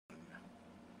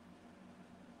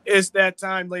It's that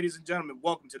time, ladies and gentlemen.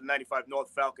 Welcome to the 95 North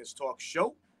Falcons Talk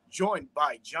Show, joined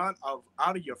by John of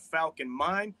Out of Your Falcon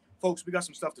Mind. Folks, we got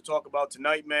some stuff to talk about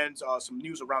tonight, man. Some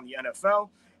news around the NFL,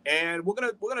 and we're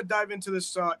gonna dive into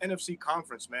this NFC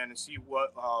conference, man, and see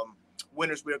what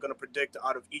winners we are gonna predict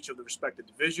out of each of the respective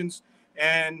divisions,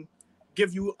 and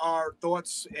give you our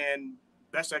thoughts and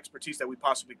best expertise that we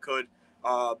possibly could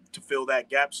to fill that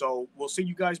gap. So we'll see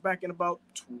you guys back in about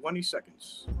 20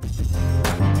 seconds.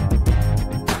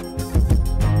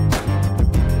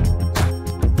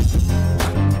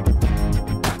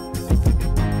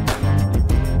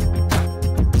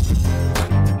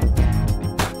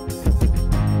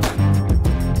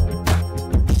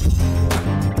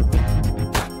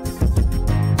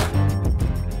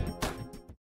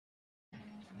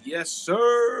 Yes,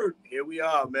 sir. Here we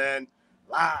are, man.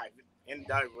 Live and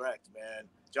direct, man.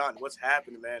 John, what's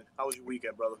happening, man? How was your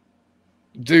weekend, brother?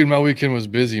 Dude, my weekend was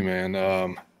busy, man.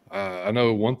 I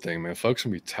know one thing, man. Folks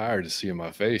gonna be tired of seeing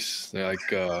my face. They're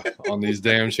like on these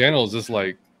damn channels. It's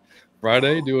like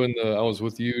Friday I was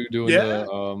with you doing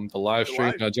the live stream.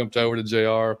 And I jumped over to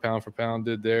JR, Pound for Pound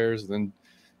did theirs. And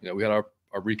then, we had our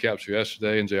recaps for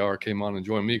yesterday, and JR came on and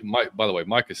joined me. Mike, by the way,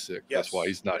 Mike is sick. Yes. That's why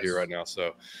he's not here right now.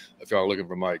 So if y'all are looking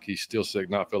for Mike, he's still sick,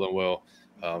 not feeling well.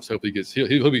 So hope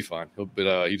he'll be fine.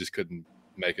 But he just couldn't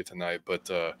make it tonight. But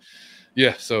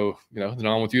so then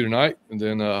on with you tonight, and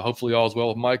then hopefully all's well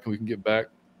with Mike, and we can get back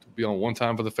to be on One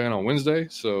Time for the Fan on Wednesday.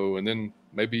 So and then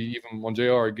maybe even on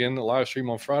JR again, the live stream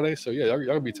on Friday. So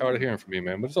y'all be tired of hearing from me,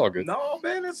 man. But it's all good. No,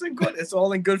 man, it's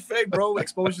all in good faith, bro.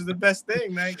 Exposure's the best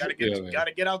thing, man. Gotta get out there.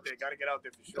 Gotta get out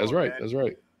there for sure. That's right. Man. That's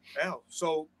right. Yeah.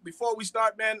 So before we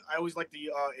start, man, I always like to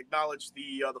acknowledge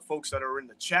the folks that are in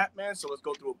the chat, man. So let's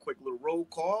go through a quick little roll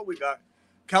call. We got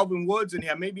Calvin Woods, and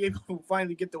maybe able to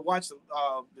finally get to watch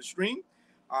the stream.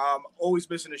 Always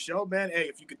missing the show, man. Hey,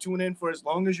 if you could tune in for as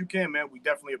long as you can, man, we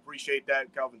definitely appreciate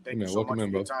that. Calvin, thank you so much for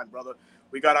your time, brother.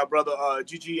 We got our brother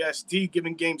GGST,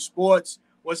 Giving Game Sports.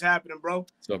 What's happening, bro?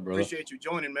 What's up, brother? Appreciate you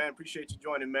joining, man.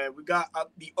 We got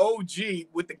the OG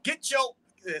with the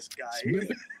this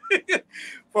guy.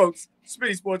 Folks,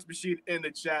 Smitty Sports Machine in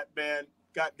the chat, man.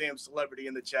 Goddamn celebrity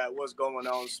in the chat. What's going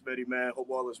on, Smitty, man? Hope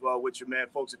all is well with you, man.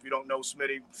 Folks, if you don't know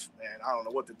Smitty, man, I don't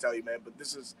know what to tell you, man. But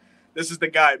this is the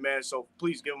guy, man. So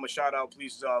please give him a shout out.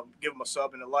 Please give him a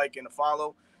sub and a like and a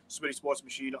follow. Smitty Sports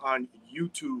Machine on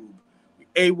YouTube.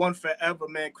 A1 forever,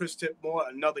 man. Chris Tipmore,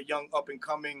 another young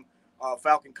up-and-coming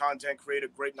Falcon content creator,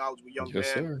 great knowledgeable young man.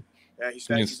 Sir. Yeah,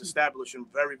 he's establishing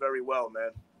very, very well,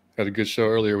 man. Had a good show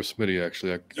earlier with Smitty,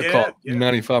 actually. I caught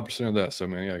 95% of that, so,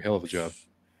 man, hell of a job.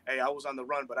 Hey, I was on the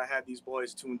run, but I had these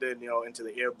boys tuned in, into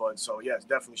the earbuds. So, yes,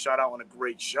 definitely shout out on a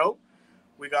great show.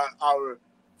 We got our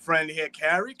friend here,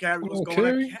 Carrie. Carrie was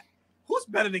going on. Who's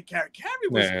better than Carrie? Carrie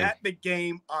was at the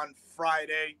game on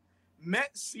Friday.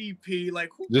 Met CP, like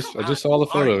who? I just saw the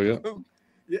photo.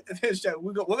 Yeah,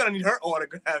 we're gonna need her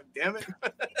autograph. Damn it!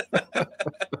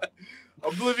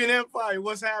 Oblivion Empire,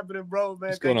 what's happening, bro? Man,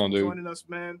 what's going on, dude? Joining us,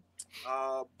 man.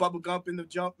 Bubba Gump in the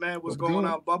jump, man. What's going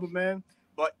on, Bubba, man?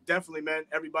 But definitely, man.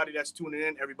 Everybody that's tuning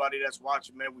in, everybody that's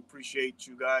watching, man. We appreciate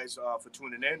you guys for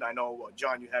tuning in. I know,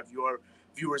 John, you have your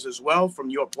viewers as well from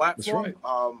your platform. That's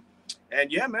right.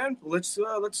 And yeah, man. Let's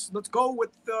go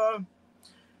with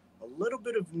a little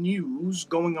bit of news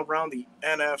going around the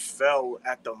NFL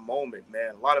at the moment,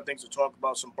 man. A lot of things to talk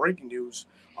about. Some breaking news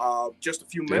just a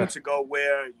few minutes ago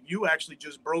where you actually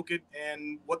just broke it.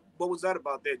 And what was that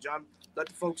about there, John? Let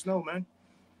the folks know, man.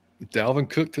 Dalvin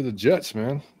Cook to the Jets,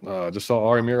 man. Just saw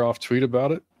Ari Miroff tweet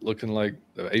about it, looking like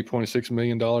an $8.6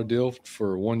 million deal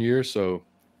for 1 year. So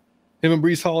him and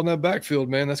Breece Hall in that backfield,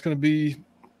 man, that's going to be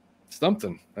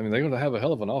something. I mean, they're going to have a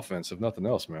hell of an offense, if nothing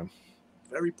else, man.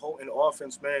 Very potent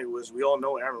offense, man. As we all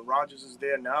know, Aaron Rodgers is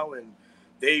there now, and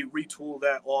they retooled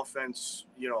that offense,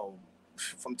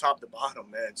 from top to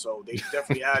bottom, man. So they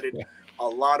definitely added a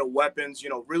lot of weapons,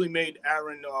 really made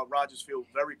Aaron Rodgers feel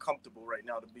very comfortable right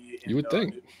now to be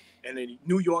in a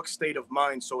New York state of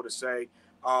mind, so to say.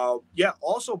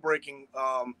 Also breaking,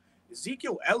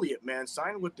 Ezekiel Elliott, man,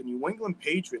 signed with the New England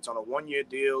Patriots on a 1-year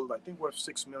deal, I think worth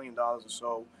 $6 million or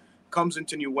so. Comes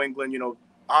into New England,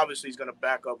 obviously he's going to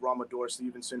back up Ramador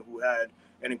Stevenson, who had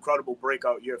an incredible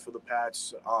breakout year for the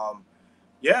Pats.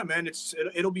 Man,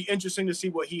 it'll be interesting to see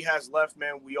what he has left,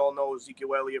 man. We all know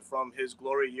Ezekiel Elliott from his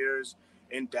glory years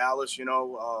in Dallas,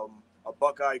 a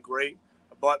Buckeye great.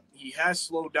 But he has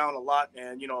slowed down a lot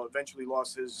and, eventually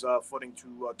lost his footing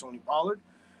to Tony Pollard.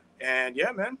 And,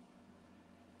 yeah, man,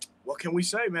 what can we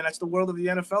say, man? That's the world of the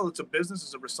NFL. It's a business.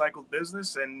 It's a recycled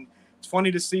business. And it's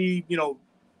funny to see,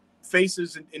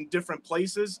 faces in different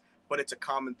places, but it's a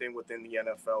common thing within the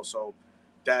NFL. So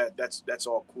that's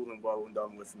all cool and well and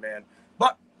done with, man.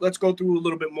 But let's go through a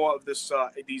little bit more of these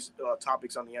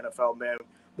topics on the NFL, man.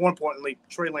 More importantly,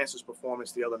 Trey Lance's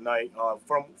performance the other night,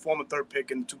 from former third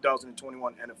pick in the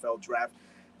 2021 NFL draft.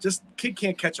 Just kid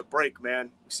can't catch a break, man.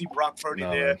 We see Brock Purdy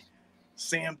there,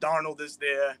 Sam Darnold is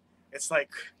there. It's like,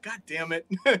 God damn it.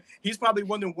 He's probably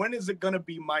wondering, when is it going to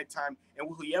be my time? And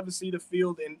will he ever see the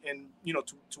field? And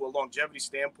to a longevity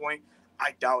standpoint,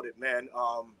 I doubt it, man.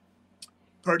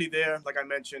 Purdy there, like I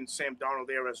mentioned, Sam Darnold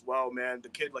there as well, man. The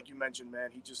kid, like you mentioned, man,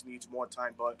 he just needs more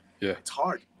time, but it's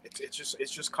hard. It's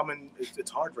just coming.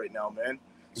 It's hard right now, man.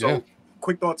 So,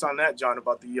 quick thoughts on that, John,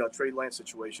 about the Trey Lance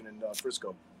situation in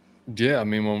Frisco. Yeah, I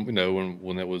mean,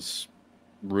 when it was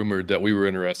rumored that we were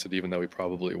interested, even though we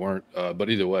probably weren't. But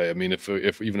either way, I mean, if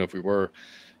even if we were,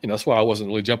 that's why I wasn't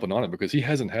really jumping on it, because he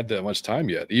hasn't had that much time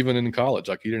yet, even in college.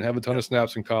 Like, he didn't have a ton of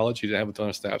snaps in college. He didn't have a ton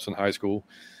of snaps in high school.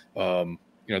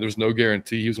 There's no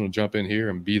guarantee he was going to jump in here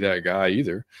and be that guy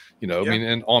either. I mean,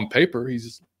 and on paper, he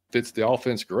just fits the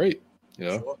offense great.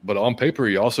 Sure. But on paper,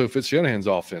 he also fits Shanahan's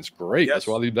offense great. Yes.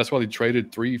 That's why they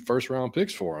traded 3 first-round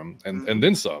picks for him, and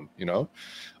then some.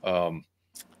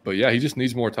 But yeah, he just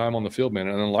needs more time on the field, man.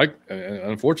 And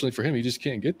unfortunately for him, he just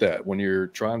can't get that when you're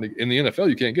trying to. In the NFL,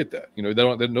 you can't get that.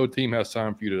 No team has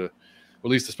time for you to, or at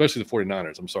least especially the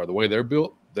 49ers. I'm sorry, the way they're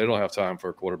built, they don't have time for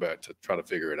a quarterback to try to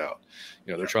figure it out.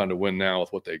 They're trying to win now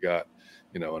with what they got.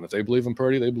 And if they believe in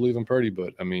Purdy, they believe in Purdy.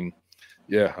 But I mean,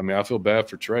 I feel bad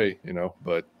for Trey.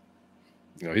 But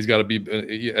he's got to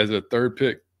be, as a third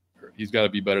pick, he's got to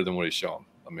be better than what he's shown.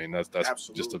 I mean, that's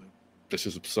Absolutely.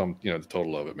 just some the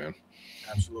total of it, man.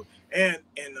 Absolutely. And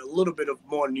a little bit of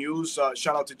more news.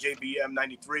 Shout out to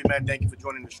JBM93, man. Thank you for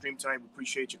joining the stream tonight. We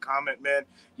appreciate your comment, man.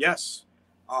 Yes,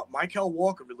 Michael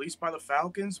Walker, released by the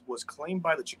Falcons, was claimed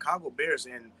by the Chicago Bears.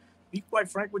 And be quite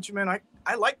frank with you, man,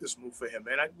 I like this move for him,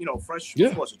 man. Fresh,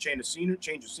 of course, a change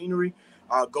of scenery.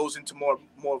 Goes into more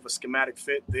of a schematic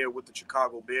fit there with the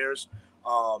Chicago Bears.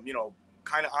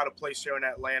 Kind of out of place here in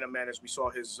Atlanta, man, as we saw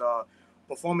his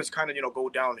performance kind of, go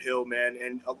downhill, man.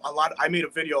 And I made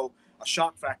a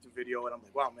shock factor video, and I'm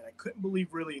like, wow, man, I couldn't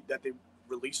believe really that they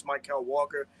released Michael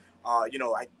Walker.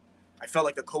 I felt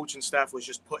like the coaching staff was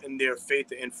just putting their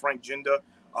faith in Frank Jinda,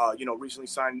 recently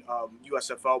signed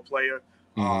USFL player,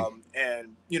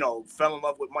 and, fell in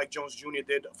love with Mike Jones Jr.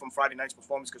 did from Friday night's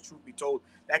performance, because truth be told,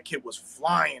 that kid was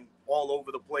flying all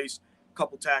over the place, a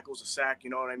couple tackles, a sack, you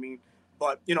know what I mean?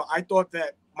 But, I thought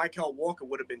that Michael Walker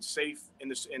would have been safe in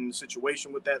the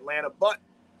situation with Atlanta, but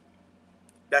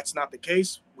that's not the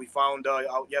case. We found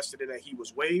out yesterday that he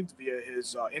was waived via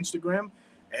his Instagram.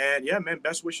 And, yeah, man,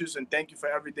 best wishes and thank you for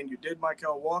everything you did,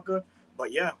 Michael Walker.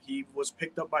 But, yeah, he was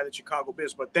picked up by the Chicago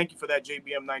Bears. But thank you for that,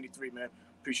 JBM93, man.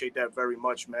 Appreciate that very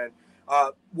much, man.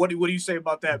 What do you say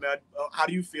about that, man? How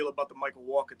do you feel about the Michael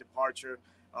Walker departure?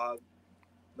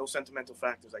 No sentimental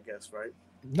factors, I guess, right?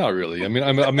 Not really. I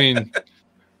mean,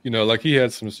 like he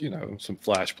had some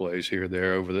flash plays here or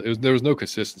there there was no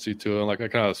consistency to it. Like I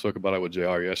kind of spoke about it with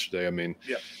JR yesterday. I mean,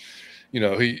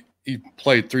 he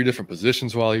played 3 different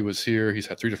positions while he was here. He's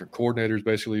had 3 different coordinators,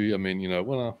 basically. I mean,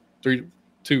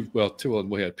 two.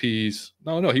 We had Pease.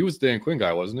 No, he was the Dan Quinn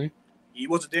guy, wasn't he? He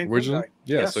was a Dan Quinn guy.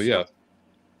 Yeah. Yes.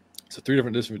 So 3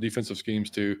 different defensive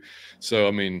schemes too. So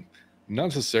I mean, not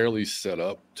necessarily set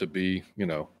up to be,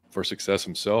 for success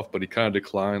himself, but he kind of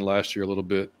declined last year a little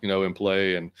bit, in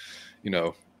play. And, it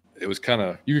was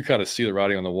you could kind of see the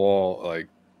writing on the wall. Like,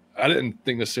 I didn't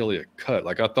think necessarily a cut.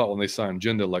 Like, I thought when they signed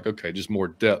Jinda, like, okay, just more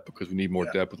depth, because we need more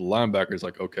depth with the linebackers.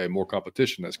 Like, okay, more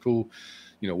competition. That's cool.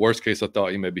 Worst case, I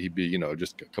thought he'd be,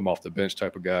 just come off the bench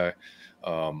type of guy.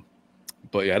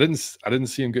 But yeah, I didn't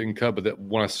see him getting cut. But that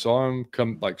when I saw him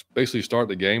come, like, basically start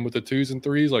the game with the 2s and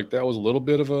 3s, like, that was a little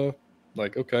bit of a,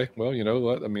 like, okay, well, you know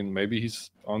what? I mean, maybe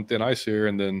he's on thin ice here,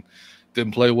 and then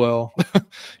didn't play well,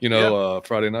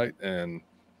 Friday night, and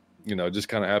just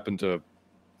kind of happened to,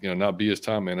 not be his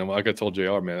time, man. And like I told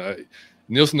JR, man,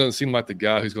 Nielsen doesn't seem like the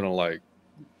guy who's going to like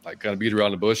kind of beat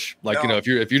around the bush. Like, if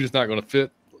you're just not going to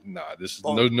fit, this is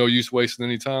no use wasting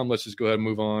any time. Let's just go ahead and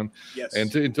move on. Yes.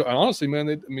 And honestly,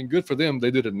 man, good for them.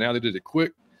 They did it now. They did it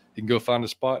quick. He can go find a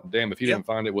spot. Damn, if he didn't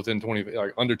find it within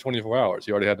under 24 hours,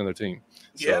 he already had another team.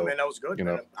 So, yeah, man, that was good.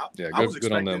 I was expecting,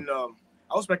 good on them.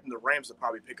 I was expecting the Rams to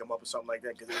probably pick him up or something like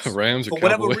that. Because Rams or for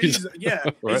whatever Cowboys. reason,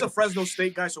 right. He's a Fresno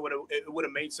State guy, so it would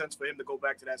have made sense for him to go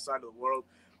back to that side of the world.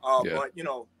 But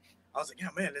I was like, yeah,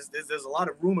 man, there's a lot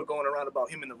of rumor going around about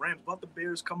him and the Rams. But the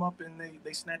Bears come up and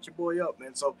they snatch your boy up,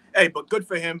 man. So hey, but good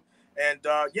for him. And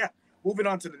moving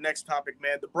on to the next topic,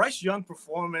 man. The Bryce Young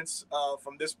performance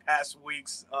from this past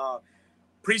week's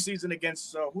preseason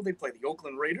against who they play, the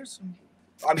Oakland Raiders.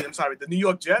 I'm sorry, the New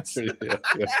York Jets.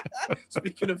 Yeah.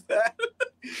 Speaking of that,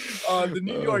 the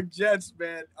New York Jets,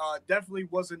 man, definitely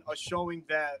wasn't a showing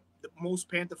that the most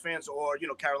Panther fans or,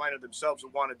 Carolina themselves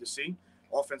wanted to see.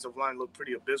 Offensive line looked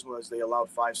pretty abysmal as they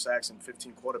allowed 5 sacks and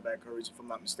 15 quarterback hurries, if I'm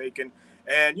not mistaken.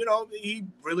 And, he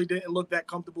really didn't look that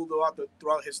comfortable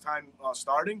throughout his time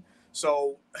starting.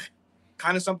 So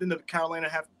kind of something that the Carolina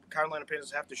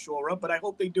Panthers have to shore up. But I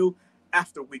hope they do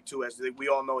after week 2, as we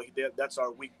all know that's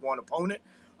our week 1 opponent.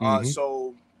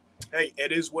 So, hey,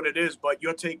 it is what it is. But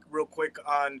your take real quick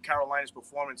on Carolina's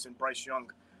performance and Bryce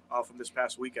Young from this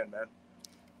past weekend, man.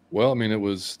 Well, I mean, it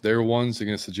was their 1s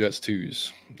against the Jets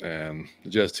 2s, and the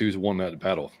Jets 2s won that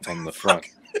battle on the front.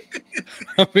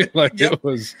 I mean, like it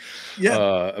was.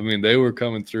 I mean, they were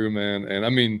coming through, man, and I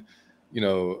mean,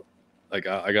 like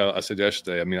I said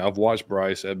yesterday. I mean, I've watched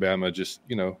Bryce at Bama just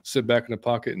sit back in the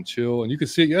pocket and chill, and you could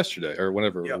see it yesterday or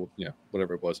whenever,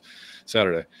 whatever it was,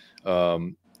 Saturday.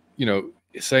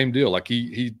 Same deal. Like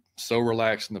he so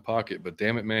relaxed in the pocket, but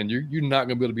damn it, man, you're not going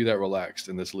to be able to be that relaxed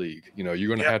in this league. You're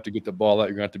going to have to get the ball out. You're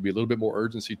going to have to be a little bit more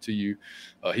urgency to you.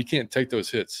 He can't take those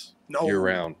hits year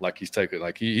round like he's taking.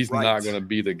 Like he's not going to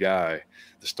be the guy,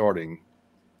 the starting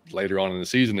later on in the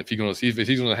season if he's going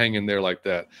to hang in there like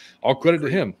that. All credit to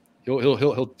him.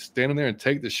 He'll stand in there and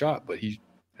take the shot, but he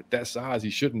at that size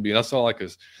he shouldn't be. And I saw like a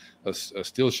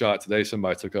steal shot today.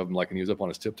 Somebody took up him and he was up on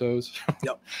his tiptoes.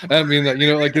 Yep. I mean,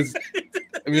 like it's.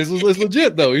 I mean, it's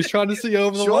legit though. He's trying to see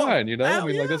over the line, I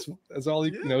mean, like that's all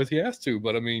he, he has to.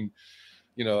 But I mean,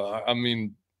 it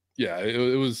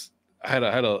was. I had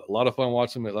a lot of fun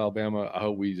watching him at Alabama. I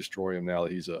hope we destroy him now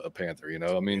that he's a Panther.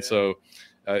 I mean, so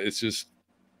it's just.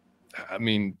 I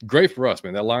mean, great for us,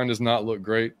 man. That line does not look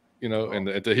great,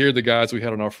 and to hear the guys we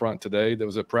had on our front today that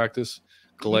was at practice,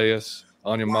 Calais,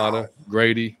 Onyemata,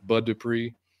 Grady, Bud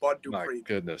Dupree. My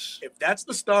goodness. If that's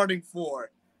the starting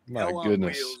 4. My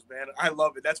goodness, wheels, man. I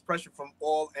love it. That's pressure from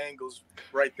all angles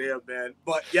right there, man.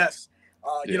 But yes,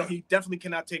 he definitely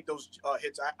cannot take those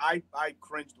hits. I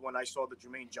cringed when I saw the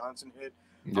Jermaine Johnson hit.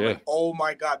 I'm like, oh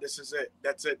my God, this is it.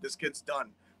 That's it. This kid's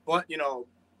done. But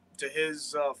to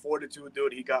his fortitude,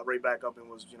 dude, he got right back up and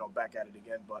was back at it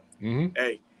again. But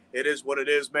hey, it is what it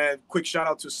is, man. Quick shout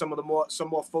out to some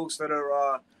more folks that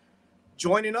are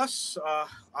joining us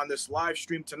on this live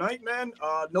stream tonight, man.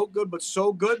 No good, but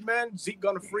so good, man. Zeke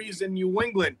gonna freeze in New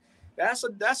England. That's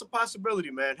a possibility,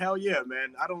 man. Hell yeah,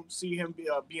 man. I don't see him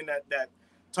being that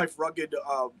type rugged,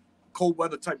 cold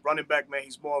weather type running back, man.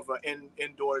 He's more of an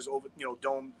indoors over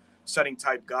dome setting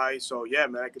type guy. So yeah,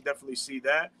 man, I could definitely see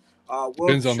that.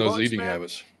 Depends on those eating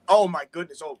habits. Oh my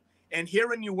goodness. Oh. And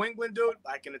here in New England, dude,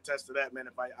 I can attest to that, man.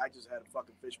 If I just had a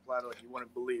fucking fish platter like you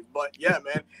wouldn't believe. But yeah,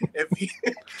 man,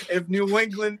 if New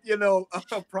England,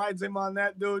 prides him on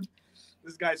that, dude,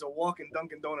 this guy's a walking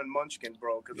Dunkin' Donut munchkin,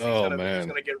 bro. Because he's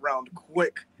gonna get round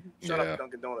quick. Shout out to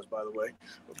Dunkin' Donuts, by the way.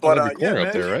 But every corner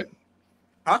up there, right?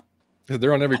 Huh?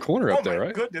 They're on every corner up there,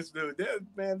 right? Goodness, dude. They're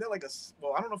like I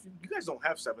don't know if you guys don't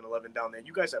have 7-Eleven down there.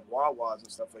 You guys have Wawas and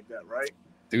stuff like that, right?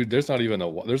 Dude, there's not even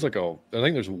I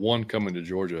think there's one coming to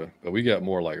Georgia, but we got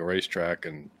more like a Racetrack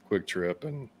and Quick Trip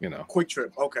and, Quick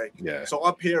Trip, okay. Yeah. So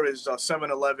up here is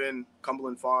 7-Eleven,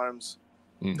 Cumberland Farms.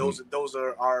 Mm-hmm. Those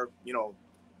are our,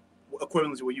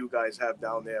 equivalent to what you guys have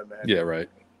down there, man. Yeah, right.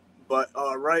 But,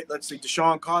 right, let's see.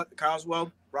 Deshaun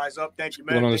Coswell, rise up. Thank you,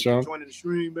 man. Thank you for joining the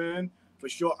stream, man. For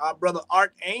sure. Our brother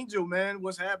Archangel, man.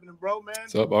 What's happening, bro, man?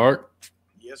 What's up, Ark?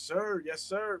 Yes, sir. Yes,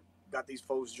 sir. Got these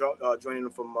folks joining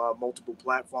them from multiple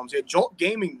platforms here. Jolt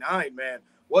Gaming 9, man.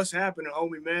 What's happening,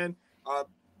 homie, man?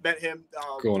 Met him.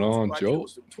 Going on, Jolt? It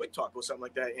was Twit Talk or something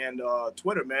like that. And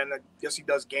Twitter, man. I guess he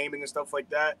does gaming and stuff like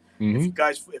that. Mm-hmm.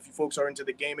 If you folks are into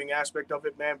the gaming aspect of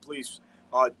it, man, please,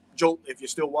 Jolt, if you're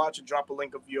still watching, drop a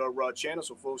link of your channel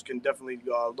so folks can definitely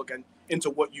look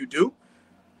into what you do.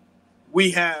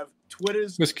 We have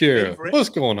Twitter's Miss Kira, what's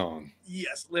going on?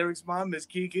 Yes, Lyrics Mom, Miss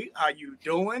Kiki. How you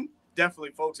doing?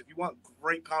 Definitely, folks, if you want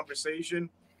great conversation,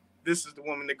 this is the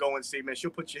woman to go and see, man.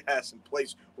 She'll put your ass in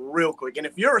place real quick. And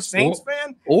if you're a Saints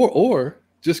fan... Or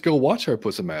just go watch her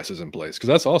put some asses in place, because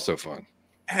that's also fun.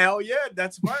 Hell yeah,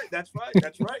 that's right. That's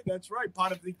right.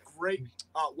 Part of the great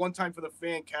One Time for the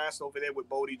Fan cast over there with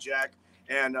Bodie, Jack,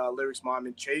 and Lyrics Mom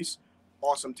and Chase.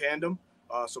 Awesome tandem.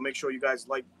 So make sure you guys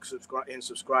like,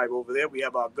 subscribe over there. We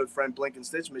have our good friend Blink and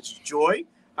Stitch, Mitch Joy.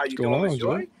 How you doing, Miss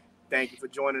Joy? Thank you for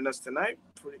joining us tonight.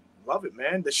 Love it,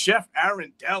 man. The chef,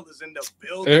 Aaron Dell, is in the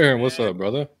building. Aaron, man. What's up,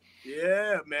 brother?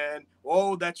 Yeah, man.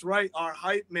 Oh, that's right. Our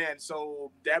hype man.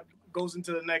 So that goes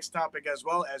into the next topic as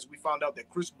well, as we found out that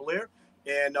Chris Blair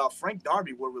and Frank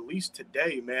Darby were released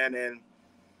today, man. And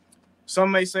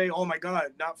some may say, oh, my God,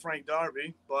 not Frank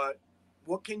Darby. But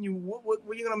what are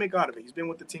you gonna make out of it? He's been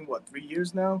with the team 3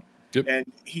 years now, Yep.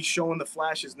 and he's showing the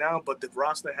flashes now. But the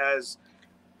roster has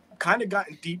kind of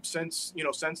gotten deep since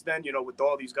then. With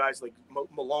all these guys like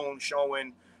Malone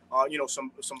showing,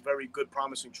 some very good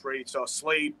promising traits.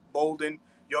 Slade Bolden,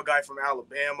 your guy from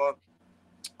Alabama.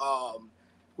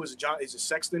 Who is it? John? Is it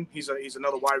Sexton? He's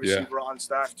another wide receiver on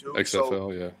staff too.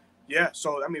 XFL, yeah. Yeah,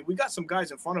 so I mean, we got some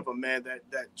guys in front of him, man,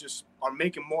 that just are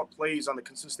making more plays on a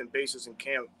consistent basis in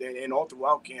camp and all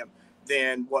throughout camp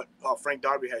than what Frank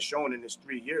Darby has shown in his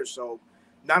 3 years. So,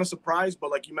 not a surprise, but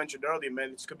like you mentioned earlier,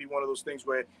 man, this could be one of those things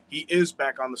where he is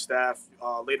back on the staff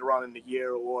later on in the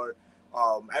year, or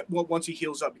once he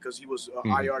heals up, because he was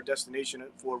IR destination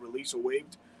for release or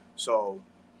waived. So,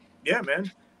 yeah, man.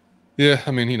 Yeah,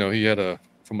 I mean, he had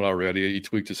from what I read, he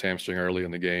tweaked his hamstring early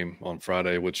in the game on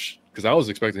Friday, because I was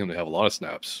expecting him to have a lot of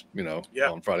snaps,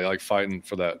 on Friday, like fighting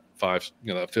for that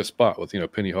that fifth spot with,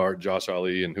 Penny Hart, Josh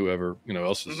Ali, and whoever,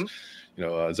 else is,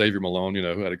 Xavier Malone,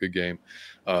 who had a good game.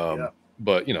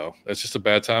 But, it's just a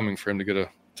bad timing for him to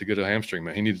get a hamstring,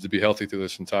 man. He needed to be healthy through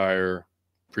this entire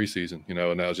preseason,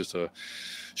 and that was just a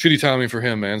shitty timing for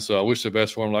him, man. So I wish the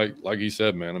best for him, like he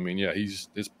said, man. I mean, yeah, his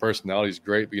personality is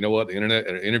great, but you know what? The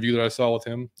interview that I saw with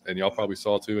him, and y'all probably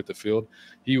saw too at the field,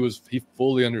 he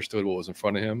fully understood what was in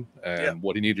front of him and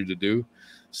what he needed to do.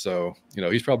 So,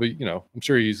 he's probably, I'm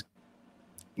sure he's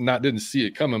didn't see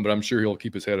it coming, but I'm sure he'll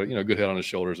keep his head, good head on his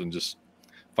shoulders and just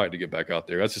fight to get back out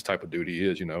there. That's his type of dude he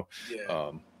is,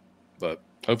 but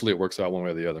hopefully it works out one way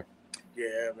or the other.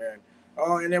 Yeah, man.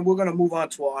 And then we're going to move on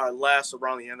to our last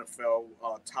around the NFL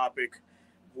topic,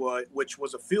 which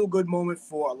was a feel-good moment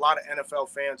for a lot of NFL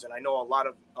fans. And I know a lot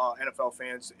of NFL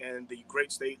fans in the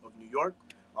great state of New York,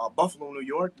 Buffalo, New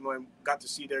York, got to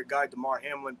see their guy, DeMar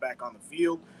Hamlin, back on the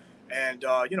field and,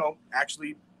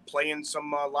 actually playing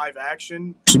some live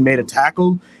action. He made a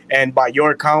tackle. And by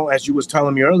your account, as you was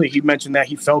telling me earlier, he mentioned that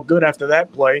he felt good after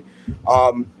that play.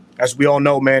 As we all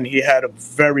know, man, he had a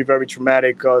very, very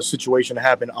traumatic situation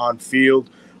happen on field.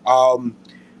 And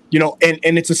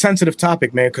it's a sensitive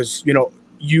topic, man, because,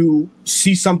 you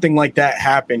see something like that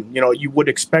happen. You would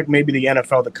expect maybe the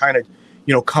NFL to kind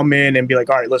of, come in and be like,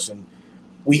 all right, listen,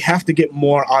 we have to get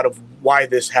more out of why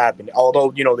this happened.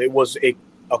 Although, there was a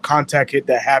contact hit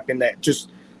that happened at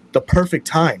just the perfect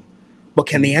time. But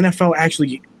can the NFL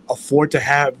actually afford to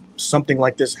have something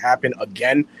like this happen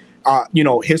again?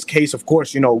 His case, of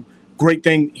course, great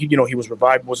thing. He was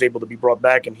revived, was able to be brought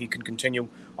back, and he can continue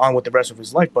on with the rest of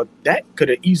his life. But that could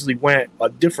have easily went a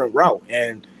different route,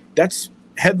 and that's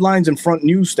headlines and front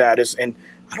news status. And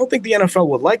I don't think the NFL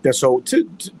would like that. So to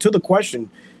the question,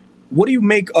 what do you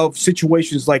make of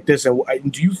situations like this?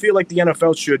 And do you feel like the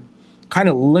NFL should kind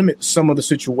of limit some of the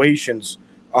situations,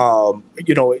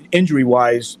 injury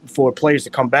wise, for players to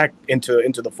come back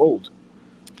into the fold?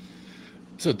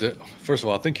 So first of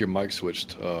all, I think your mic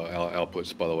switched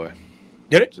outputs, by the way.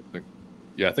 Did it?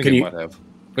 Yeah, I think it might have.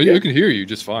 Yeah. You can hear you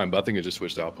just fine, but I think it just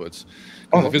switched outputs.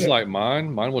 If it's like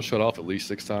mine will shut off at least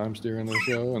 6 times during the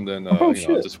show, and then I'll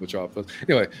just switch off.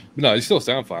 Anyway, no, you still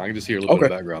sound fine. I can just hear a little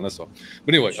bit of background. That's all.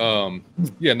 But anyway,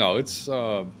 it's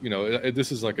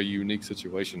this is like a unique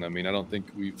situation. I mean, I don't think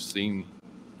we've seen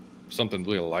something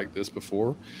really like this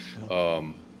before.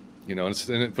 And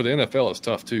for the NFL, it's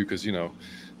tough too, because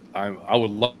I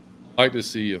would like to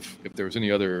see if there was any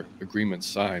other agreements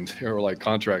signed or like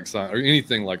contracts signed or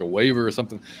anything like a waiver or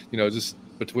something, just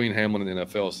between Hamlin and the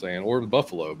NFL saying, or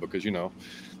Buffalo, because,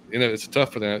 it's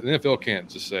tough for the NFL can't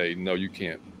just say, no, you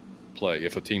can't play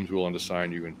if a team's willing to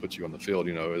sign you and put you on the field,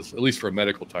 at least for a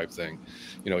medical type thing,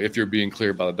 if you're being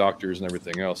cleared by the doctors and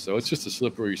everything else. So it's just a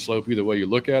slippery slope either way you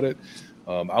look at it.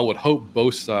 I would hope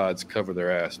both sides cover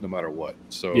their ass no matter what.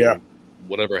 So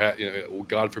whatever,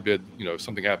 God forbid,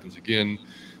 something happens again,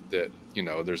 that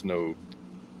there's no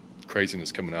craziness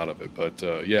coming out of it. But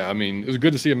I mean, it was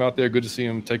good to see him out there. Good to see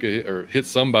him take a hit or hit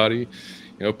somebody,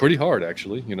 pretty hard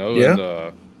actually,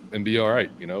 and be all right,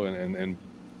 and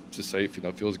just safe,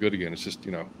 feels good again. It's just,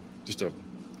 just a,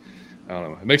 I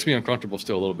don't know. It makes me uncomfortable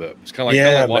still a little bit. It's kind of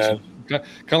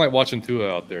like watching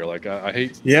Tua out there. Like I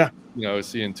hate,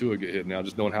 seeing Tua get hit now,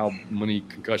 just knowing how many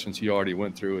concussions he already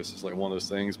went through. It's just like one of those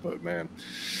things. But man,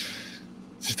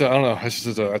 it's just, I don't know.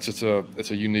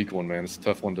 It's a unique one, man. It's a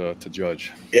tough one to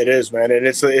judge. It is, man. And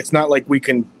it's not like we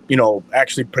can,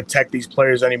 actually protect these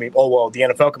players anymore. Oh, well, the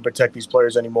NFL can protect these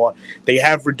players anymore. They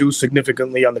have reduced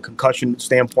significantly on the concussion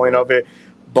standpoint of it.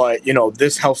 But,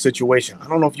 this health situation, I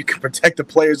don't know if you can protect the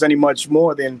players any much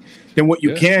more than what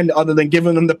you can, other than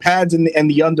giving them the pads and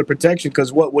the under protection.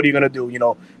 Because what are you going to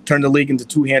do? Turn the league into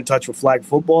two-hand touch with flag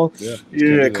football?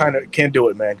 Yeah, kind of can't do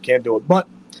it, man. Can't do it. But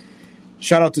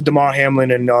shout out to Damar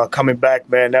Hamlin and coming back,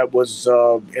 man. That was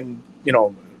an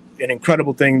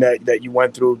incredible thing that you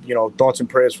went through. Thoughts and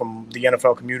prayers from the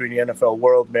NFL community, NFL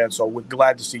world, man. So we're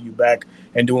glad to see you back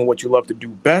and doing what you love to do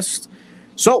best.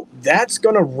 So that's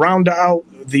gonna round out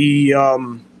the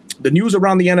news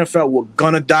around the NFL. We're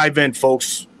gonna dive in,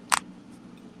 folks.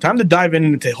 Time to dive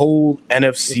into the whole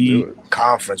NFC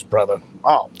conference, brother.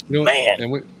 Oh,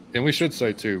 man. And we should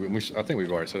say, too, I think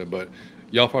we've already said it, but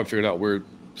y'all probably figured out we're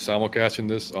simulcasting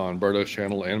this on Berto's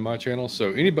channel and my channel. So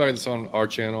anybody that's on our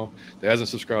channel that hasn't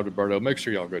subscribed to Berto, make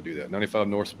sure y'all go do that. 95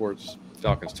 North Sports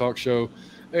Falcons Talk Show,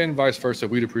 and vice versa.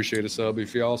 We'd appreciate a sub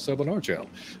if y'all sub on our channel,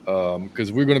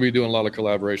 because we're going to be doing a lot of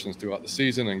collaborations throughout the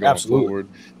season and going forward.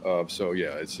 So,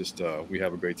 yeah, it's just we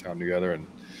have a great time together and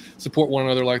support one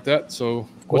another like that. So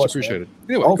much appreciated.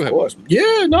 Anyway, go ahead. Course.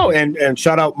 Yeah, no, and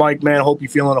shout out Mike, man. Hope you're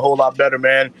feeling a whole lot better,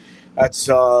 man. That's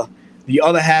the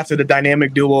other half of the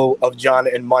dynamic duo of John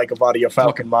and Mike of Out of Your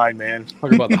Falcon Mind, man.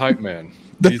 Talking about the hype man.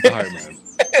 He's the hype man.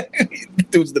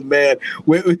 Dude's the man.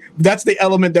 That's the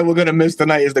element that we're gonna miss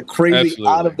tonight, is the crazy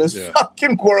out of this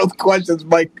fucking world questions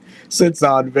Mike sits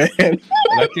on, man. And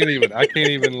I can't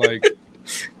even like.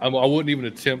 I wouldn't even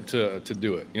attempt to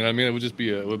do it. You know what I mean? It would just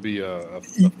be a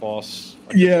false.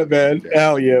 Yeah, man.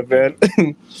 Hell yeah, man.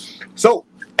 So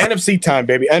NFC time,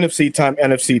 baby. NFC time.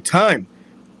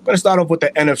 I'm going to start off with the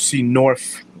NFC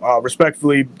North.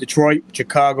 Respectfully, Detroit,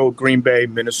 Chicago, Green Bay,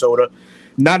 Minnesota.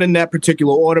 Not in that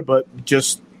particular order, but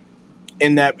just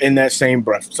in that same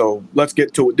breath. So let's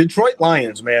get to it. Detroit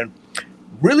Lions, man.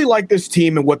 Really like this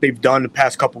team and what they've done the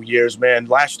past couple years, man.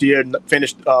 Last year,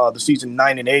 finished the season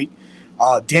 9-8.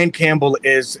 Dan Campbell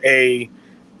is a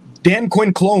Dan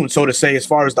Quinn clone, so to say, as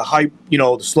far as the hype,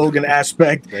 the slogan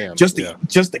aspect, just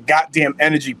the goddamn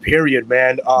energy, period,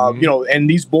 man. And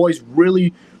these boys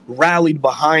really rallied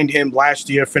behind him last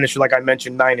year, finished, like I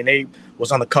mentioned, 9-8,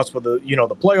 was on the cusp of the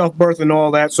playoff berth and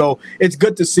all that. So it's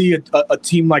good to see a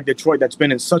team like Detroit that's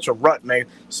been in such a rut, man,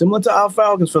 similar to our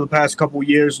Falcons for the past couple of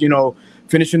years,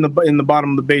 finishing in the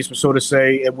bottom of the basement, so to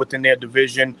say, within their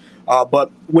division.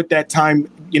 But with that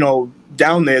time,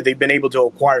 down there, they've been able to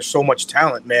acquire so much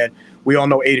talent, man. We all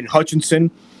know Aiden Hutchinson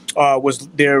was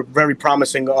their very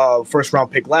promising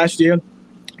first-round pick last year.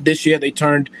 This year, they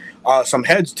turned some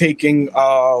heads, taking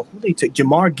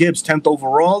Jamar Gibbs, 10th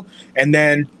overall, and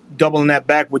then doubling that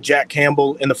back with Jack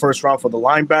Campbell in the first round for the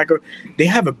linebacker. They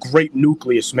have a great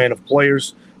nucleus, man, of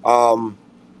players. A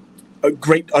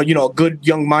good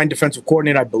young mind defensive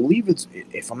coordinator. I believe it's,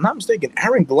 if I'm not mistaken,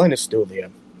 Aaron Glenn is still there.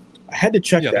 I had to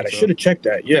check that. I should have checked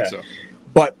that. Yeah.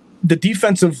 But the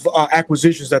defensive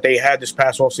acquisitions that they had this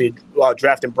past offseason,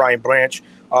 drafting Brian Branch,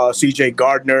 C.J.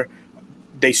 Gardner,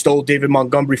 they stole David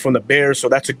Montgomery from the Bears, so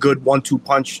that's a good 1-2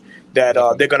 punch that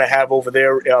they're going to have over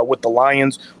there with the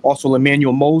Lions. Also,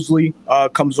 Emmanuel Mosley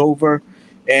comes over,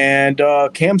 and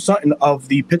Cam Sutton of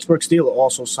the Pittsburgh Steelers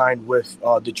also signed with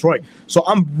Detroit. So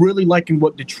I'm really liking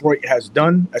what Detroit has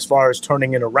done as far as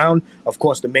turning it around. Of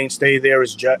course, the mainstay there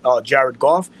is Jared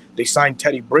Goff. They signed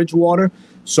Teddy Bridgewater.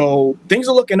 So things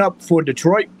are looking up for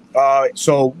Detroit.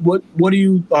 So what do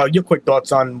you your quick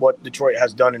thoughts on what Detroit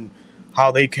has done and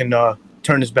how they can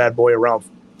turn this bad boy around,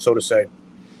 so to say?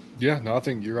 Yeah, no, I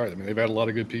think you're right. I mean, they've had a lot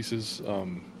of good pieces.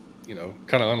 Kind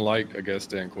of unlike, I guess,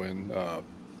 Dan Quinn.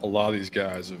 A lot of these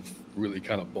guys have really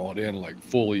kind of bought in, like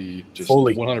fully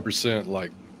 100%.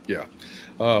 Like, yeah.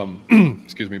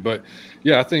 Excuse me, but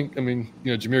yeah, I think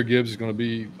Jahmyr Gibbs is going to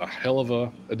be a hell of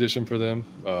a addition for them.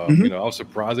 I was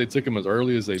surprised they took him as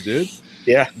early as they did.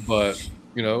 Yeah, but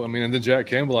and then Jack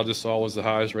Campbell I just saw was the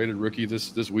highest rated rookie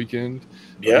this weekend.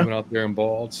 Yeah, he went out there and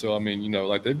balled. So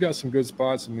like they've got some good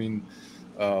spots.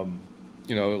 I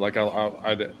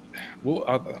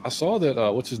saw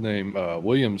that what's his name,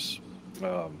 Williams.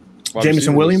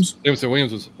 Jameson Williams. Jameson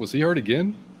Williams was he hurt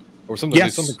again, or something?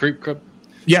 Yes. Something creep.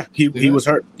 Yeah, he was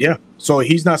hurt. Yeah, so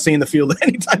he's not seeing the field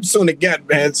anytime soon again,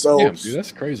 man. So yeah, dude,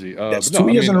 that's crazy. That's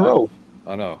 2 years in a row.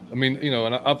 I know.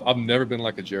 And I've never been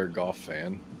like a Jared Goff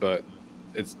fan, but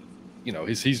it's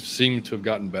he's seemed to have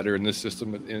gotten better in this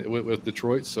system with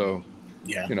Detroit. So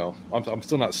yeah, I'm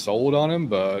still not sold on him,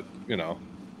 but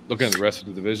looking at the rest of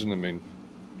the division,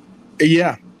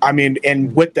 yeah,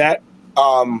 and with that,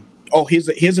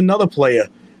 here's another player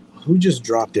who just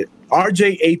dropped it.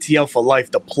 RJ ATL for life,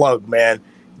 the plug, man.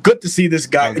 Good to see this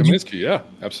guy. John Cominsky, yeah,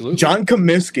 absolutely. John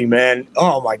Cominsky, man.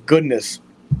 Oh my goodness,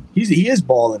 he is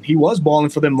balling. He was balling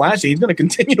for them last year. He's going to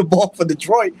continue to ball for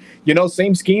Detroit.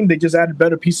 Same scheme. They just added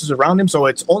better pieces around him, so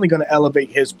it's only going to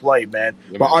elevate his play, man.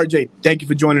 Yeah, but man. RJ, thank you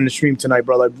for joining the stream tonight,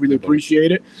 brother. I really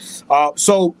appreciate it.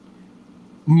 So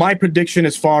my prediction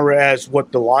as far as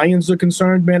what the Lions are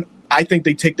concerned, man, I think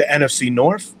they take the NFC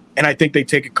North. and I think they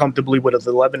take it comfortably with an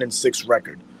 11-6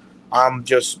 record.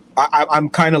 I'm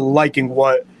kind of liking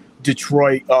what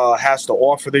Detroit has to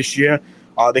offer this year.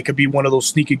 They could be one of those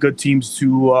sneaky good teams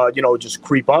to just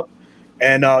creep up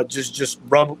and just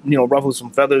ruffle some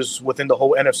feathers within the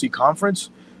whole NFC conference.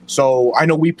 So I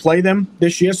know we play them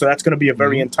this year, so that's going to be a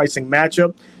very enticing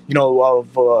matchup.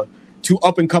 Of two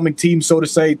up-and-coming teams, so to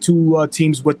say, two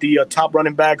teams with the top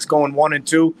running backs going 1 and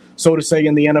 2, so to say,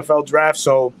 in the NFL draft.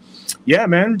 So, yeah,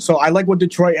 man. So I like what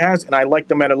Detroit has, and I like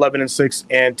them at 11-6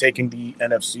 and taking the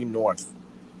NFC North.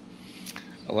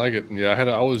 I like it. Yeah,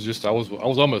 I was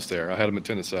almost there. I had them at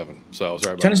 10-7, so I was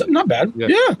right about 10-7, not bad.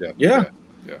 Yeah.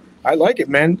 I like it,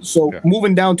 man. So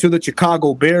moving down to the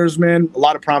Chicago Bears, man, a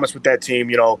lot of promise with that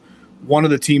team. One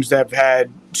of the teams that have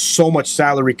had so much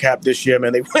salary cap this year,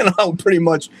 man. They went out pretty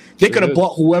much. They could have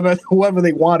bought whoever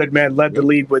they wanted, man. Led the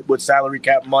league with salary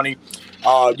cap money.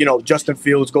 Justin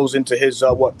Fields goes into his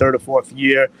third or fourth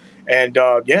year, and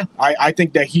I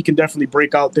think that he can definitely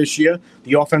break out this year.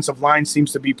 The offensive line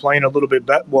seems to be playing a little bit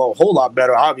better. Well, a whole lot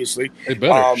better, obviously. It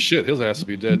better. Shit, his ass to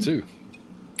be dead too.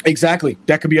 Exactly.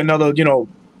 That could be another,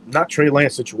 not Trey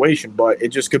Lance situation, but it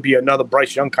just could be another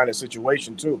Bryce Young kind of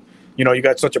situation too. You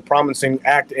got such a promising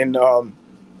act in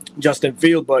Justin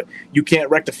Field, but you can't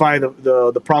rectify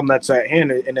the problem that's at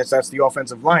hand, and that's the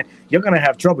offensive line. You're going to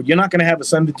have trouble. You're not going to have a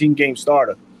 17-game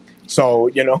starter. So,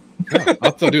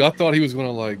 I thought he was going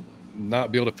to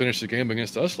not be able to finish the game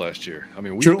against us last year. I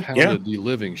mean, we pounded the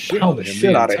living shit out of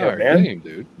him the entire game,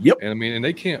 dude. Yep. And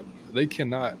they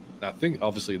cannot. I think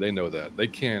obviously they know that they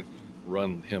can't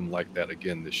run him like that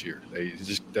again this year.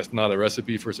 That's not a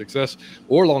recipe for success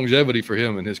or longevity for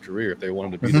him in his career if they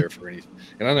want him to be there for anything.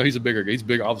 And I know he's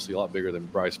big, obviously a lot bigger than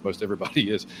Bryce. Most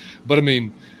everybody is, but I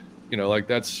mean,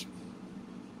 it's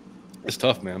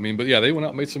tough, man. I mean, but yeah, they went out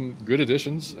and made some good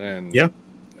additions, and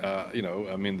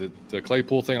the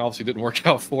Claypool thing obviously didn't work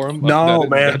out for him. No,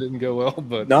 that didn't go well.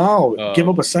 But give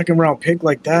up a second-round pick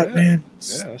like that, man.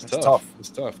 It's tough. It's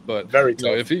tough, but very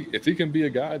tough. If he can be a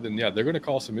guy, then they're going to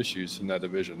cause some issues in that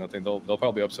division. I think they'll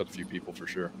probably upset a few people for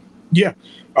sure. Yeah,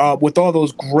 with all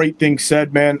those great things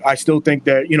said, man, I still think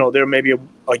that they're maybe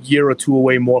a year or two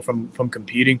away more from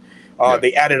competing.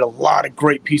 They added a lot of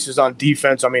great pieces on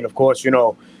defense. I mean, of course,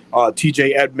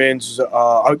 TJ Edmonds,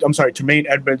 Tremaine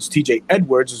Edmonds, TJ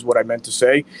Edwards is what I meant to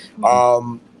say.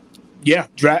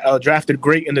 Drafted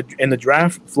great in the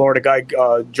draft. Florida guy,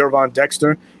 Jervon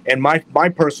Dexter, and my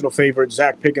personal favorite,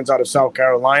 Zach Pickens out of South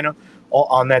Carolina,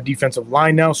 on that defensive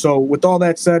line now. So with all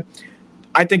that said,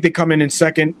 I think they come in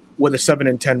second with a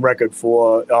 7-10 record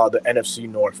for the NFC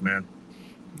North, man.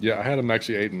 Yeah, I had them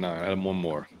actually 8-9. I had them one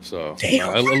more, so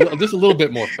just a little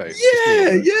bit more faith.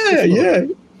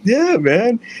 Yeah,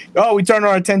 man. Oh, we turn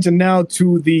our attention now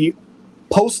to the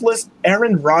postless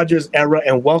Aaron Rodgers era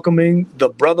and welcoming the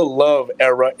Brother Love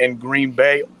era in Green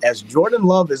Bay as Jordan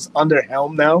Love is under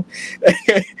helm now.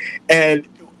 And,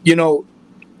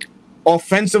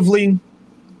 offensively,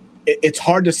 it's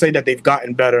hard to say that they've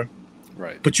gotten better.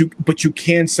 Right. But you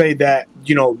can say that,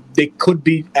 they could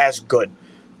be as good.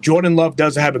 Jordan Love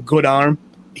does have a good arm.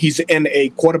 He's in a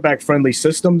quarterback-friendly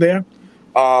system there.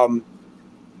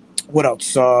 What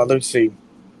else? Let's see.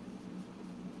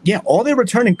 Yeah, all their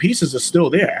returning pieces are still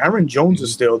there. Aaron Jones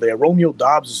is still there. Romeo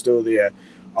Doubs is still there.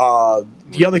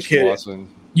 The other kid, Watson.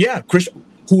 Chris,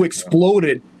 who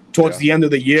exploded towards the end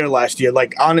of the year last year.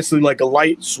 Honestly, a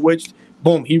light switched.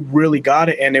 Boom, he really got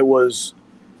it, and it was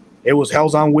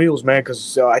hell's on wheels, man.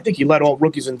 Because I think he led all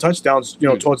rookies in touchdowns,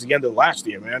 towards the end of last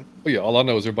year, man. Well, yeah, all I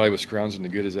know is everybody was scrounging to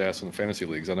get his ass in the fantasy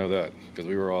leagues. I know that because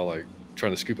we were all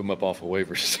trying to scoop him up off of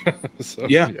waivers. So,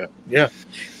 yeah.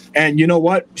 And you know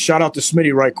what? Shout out to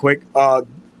Smitty right quick.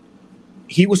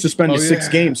 He was suspended 6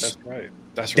 games.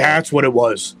 That's right. That's what it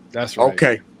was. That's right.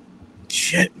 Okay.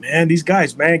 Shit, man. These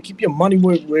guys, man, keep your money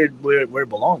where it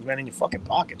belongs, man, in your fucking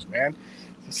pockets, man.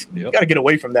 You got to get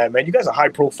away from that, man. You guys are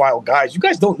high-profile guys. You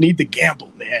guys don't need to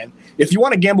gamble, man. If you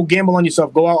want to gamble on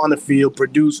yourself. Go out on the field,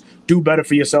 produce, do better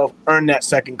for yourself, earn that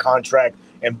second contract,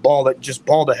 and ball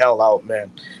the hell out,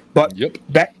 man. But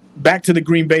back to the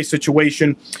Green Bay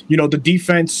situation. The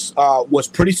defense was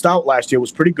pretty stout last year.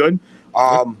 Was pretty good.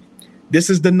 This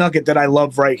is the nugget that I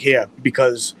love right here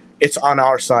because it's on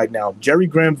our side now. Jerry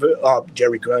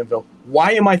Granville.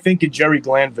 Why am I thinking Jerry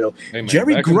Glanville? Hey man,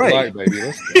 Jerry Gray. Black, baby.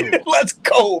 Let's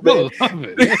go, man.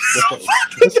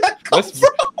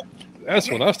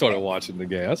 That's when I started watching the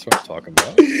game. That's what I'm talking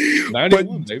about.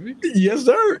 91, baby. Yes,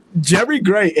 sir. Jerry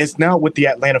Gray is now with the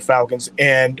Atlanta Falcons,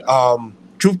 and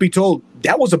truth be told,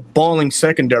 that was a balling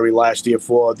secondary last year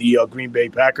for the Green Bay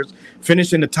Packers.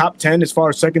 Finished in the top 10 as far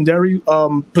as secondary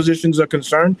positions are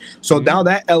concerned. So now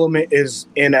that element is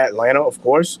in Atlanta, of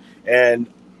course, and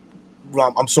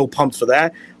I'm so pumped for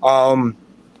that.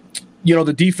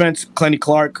 The defense, Clenny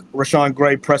Clark, Rashawn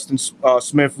Gray, Preston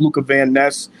Smith, Luka Van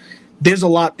Ness, there's a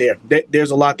lot there.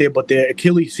 There's a lot there, but their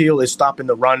Achilles heel is stopping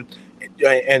the run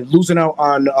and losing out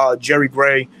on Jerry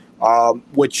Gray,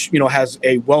 which, has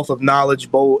a wealth of knowledge,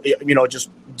 just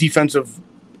defensive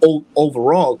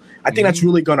overall. I think that's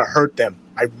really going to hurt them.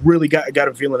 I really got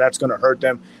a feeling that's going to hurt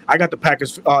them. I got the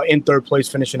Packers in third place,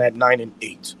 finishing at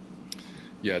 9-8.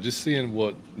 Yeah, just seeing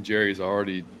what Jerry's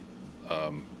already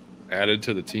added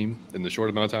to the team in the short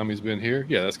amount of time he's been here,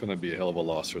 yeah, that's going to be a hell of a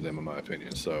loss for them, in my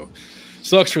opinion. So,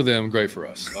 sucks for them, great for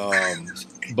us.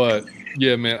 But,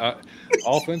 yeah, man,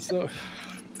 offense, though.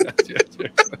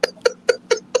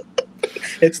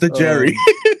 It's the Jerry.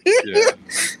 Yeah.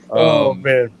 Oh,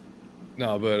 man.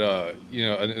 No, but,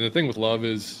 and the thing with Love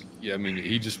is, yeah, I mean,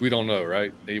 we don't know,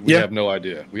 right? We have no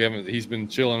idea. He's been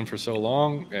chilling for so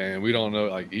long, and we don't know,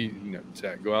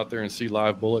 to go out there and see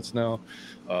live bullets now.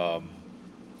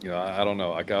 I don't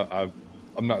know.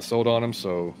 I'm not sold on him,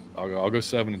 so I'll go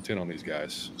 7-10 on these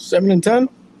guys. 7-10?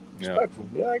 Yeah.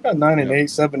 Yeah, I got 9-8,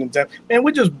 7-10. Man,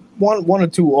 we're just one or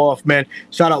two off, man.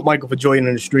 Shout out Michael for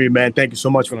joining the stream, man. Thank you so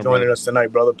much for joining us tonight,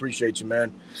 brother. Appreciate you,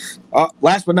 man.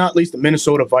 Last but not least, the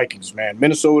Minnesota Vikings, man.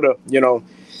 Minnesota,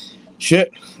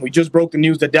 shit. We just broke the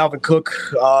news that Dalvin Cook,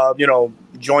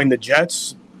 joined the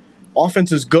Jets.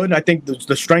 Offense is good. I think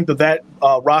the strength of that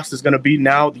roster is going to be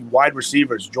now the wide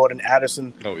receivers. Jordan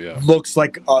Addison looks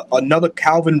like another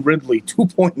Calvin Ridley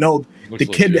 2.0. The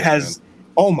kid has,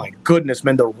 oh my goodness,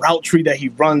 man, the route tree that he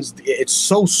runs, it's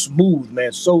so smooth,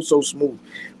 man, so smooth.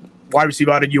 Wide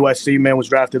receiver out of USC, man, was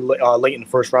drafted late in the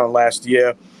first round last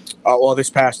year, or this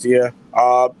past year.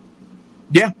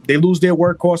 Yeah, they lose their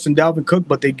workhorse in Dalvin Cook,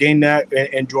 but they gain that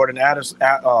in Jordan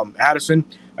Addison.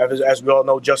 As we all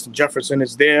know, Justin Jefferson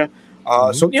is there.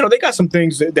 So, they got some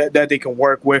things that they can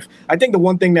work with. I think the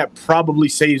one thing that probably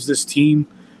saves this team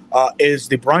is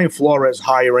the Brian Flores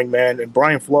hiring, man. And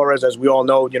Brian Flores, as we all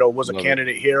know, was a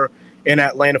candidate here in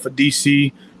Atlanta for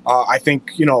DC. I think,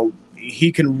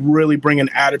 he can really bring an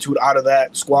attitude out of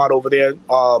that squad over there.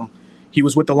 He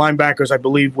was with the linebackers, I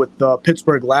believe, with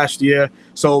Pittsburgh last year.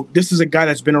 So this is a guy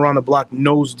that's been around the block,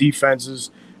 knows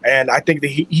defenses, and I think that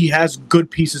he has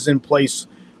good pieces in place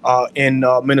in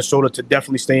Minnesota to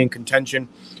definitely stay in contention.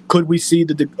 Could we see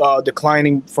the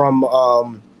declining from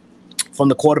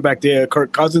the quarterback there,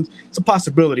 Kirk Cousins? It's a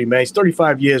possibility, man. He's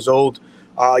 35 years old.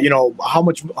 How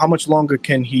much longer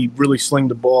can he really sling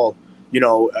the ball?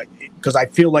 Because I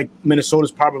feel like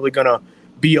Minnesota's probably gonna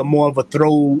be a more of a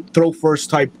throw first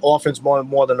type offense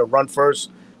more than a run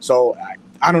first. So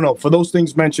I don't know. For those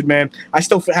things mentioned, man, I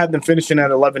still have them finishing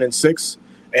at 11-6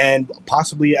 and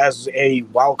possibly as a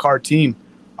wild card team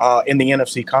in the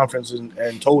NFC conference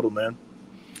and total, man.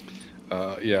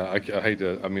 I hate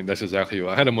to. I mean, that's exactly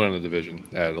what I had them winning the division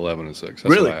at 11-6.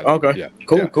 Really? Okay. Yeah.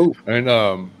 Cool. And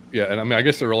and I mean, I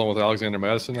guess they're rolling with Alexander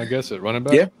Madison. I guess at running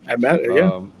back. Yeah, at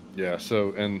Madison. Yeah.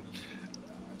 So and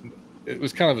it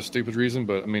was kind of a stupid reason,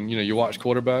 but I mean, you watch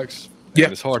quarterbacks.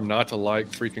 And it's hard not to like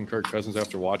freaking Kirk Cousins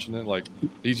after watching it. Like,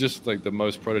 he's just like the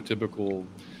most prototypical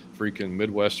freaking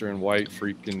Midwestern white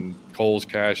freaking Coles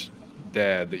Cash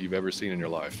dad that you've ever seen in your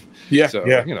life. Yeah. So,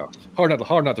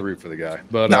 hard not to root for the guy.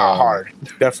 But not hard.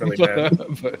 Definitely, man.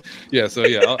 But yeah, so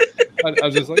yeah, I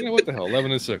was just like, what the hell?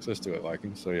 11-6. Let's do it,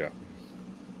 Vikings. So yeah.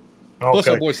 Okay. Plus,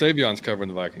 our boy Savion's covering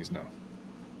the Vikings now.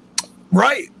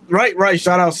 Right.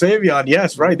 Shout out Savion.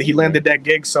 Yes, right. He landed that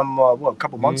gig a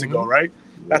couple months ago, right?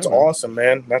 That's awesome,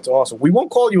 man. That's awesome. We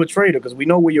won't call you a traitor because we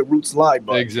know where your roots lie,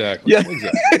 but exactly. Yeah.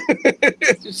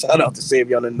 Exactly. Shout out to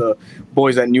Savion and the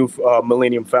boys at New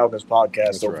Millennium Falcons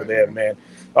podcast over there, man.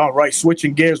 All right,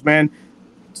 switching gears, man.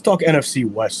 Let's talk NFC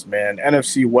West, man.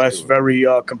 NFC West, very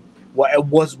it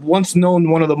was once known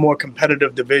one of the more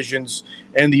competitive divisions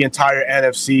in the entire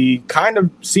NFC. Kind of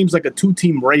seems like a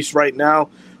two-team race right now.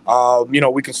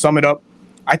 We can sum it up.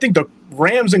 I think the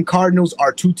Rams and Cardinals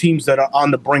are two teams that are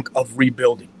on the brink of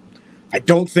rebuilding. I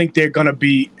don't think they're going to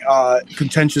be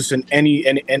contentious in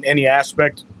any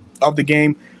aspect of the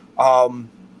game.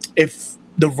 If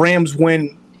the Rams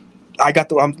win, I got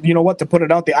to put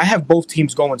it out there. I have both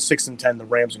teams going 6-10, the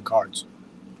Rams and Cards.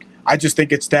 I just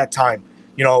think it's that time.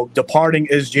 Departing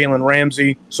is Jalen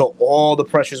Ramsey, so all the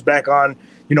pressure's back on,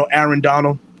 Aaron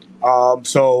Donald.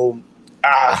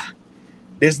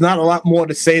 There's not a lot more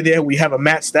to say there. We have a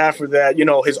Matt Stafford that,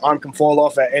 his arm can fall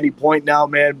off at any point now,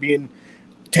 man, being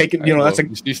taken.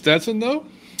 You see Stetson, though?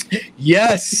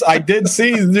 Yes, I did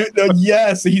see.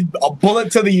 Yes, he's a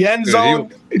bullet to the end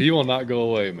zone. He will not go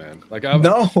away, man. Like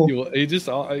he just,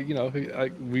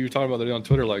 we were talking about that on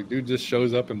Twitter. Like, dude just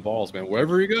shows up and balls, man.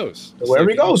 Wherever he goes, wherever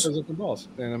he goes, shows up and balls.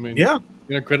 And I mean, yeah,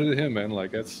 credit to him, man.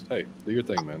 Like hey, do your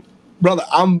thing, man. Brother,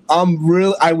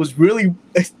 I was really.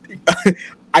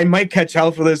 I might catch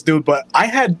hell for this dude, but I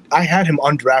had him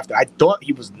undrafted. I thought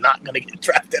he was not gonna get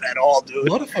drafted at all, dude.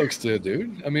 A lot of folks did,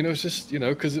 dude. I mean, it was just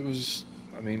because it was.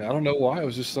 I mean, I don't know why. It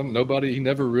was just nobody. He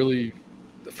never really.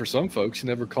 For some folks, he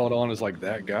never caught on as like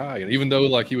that guy. And even though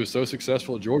like he was so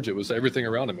successful at Georgia, it was everything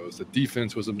around him. It was the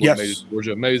defense was what made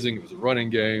Georgia amazing. It was a running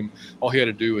game. All he had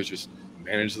to do was just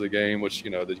manage the game, which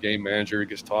the game manager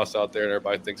gets tossed out there and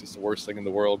everybody thinks it's the worst thing in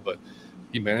the world, but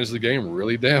he managed the game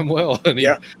really damn well. And he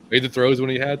made the throws when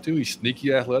he had to. He's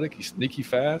sneaky athletic. He's sneaky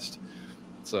fast.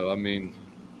 So I mean,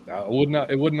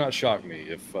 it would not shock me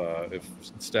if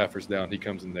Stafford's down, he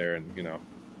comes in there and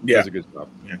does a good job.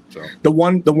 Yeah. So the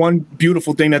one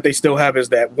beautiful thing that they still have is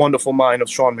that wonderful mind of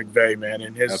Sean McVay, man,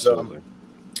 and his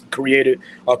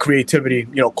creativity,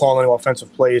 calling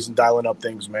offensive plays and dialing up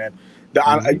things, man.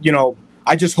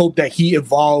 I just hope that he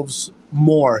evolves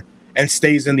more and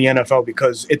stays in the NFL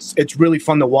because it's really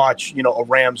fun to watch, a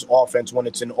Rams offense when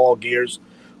it's in all gears.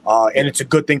 And it's a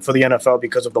good thing for the NFL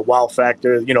because of the wow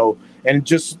factor, and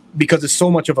just because it's so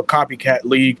much of a copycat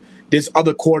league. There's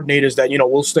other coordinators that,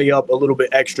 will stay up a little bit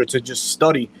extra to just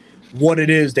study what it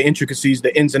is, the intricacies,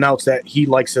 the ins and outs that he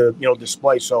likes to,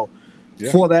 display. So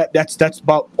for that, that's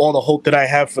about all the hope that I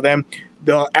have for them.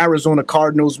 The Arizona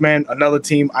Cardinals, man, another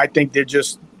team, I think they're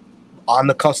just on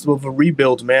the cusp of a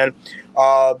rebuild, man.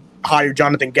 Hired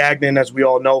Jonathan Gagnon, as we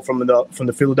all know, from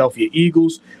the Philadelphia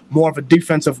Eagles. More of a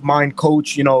defensive mind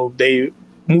coach. They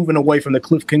moving away from the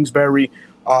Cliff Kingsbury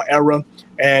era.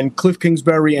 And Cliff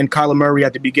Kingsbury and Kyler Murray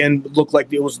at the beginning looked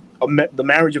like it was the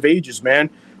marriage of ages, man.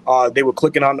 They were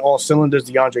clicking on all cylinders.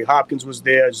 DeAndre Hopkins was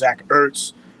there. Zach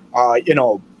Ertz.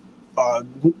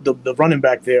 The running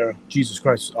back there, Jesus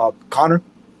Christ, Connor,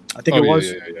 I think it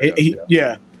was.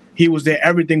 He was there.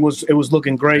 Everything was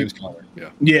looking great. James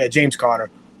Conner, James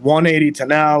Conner. 180 to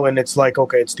now, and it's like,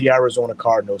 okay, it's the Arizona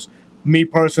Cardinals. Me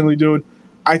personally, dude,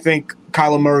 I think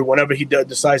Kyler Murray, whenever he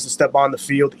decides to step on the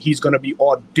field, he's going to be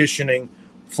auditioning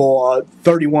for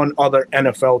 31 other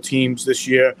NFL teams this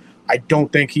year. I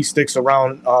don't think he sticks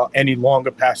around any longer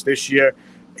past this year.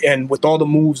 And with all the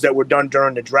moves that were done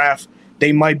during the draft,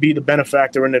 they might be the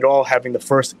benefactor in it all, having the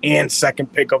first and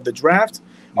second pick of the draft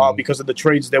because of the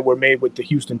trades that were made with the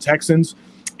Houston Texans.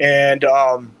 And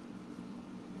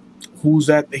who's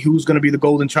going to be the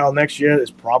golden child next year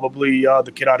is probably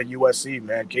the kid out of USC,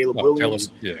 man, Caleb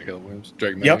Williams. Caleb Williams.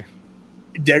 Drake May. Yep.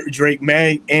 Drake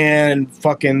May and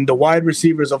fucking the wide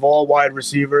receivers of all wide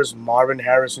receivers, Marvin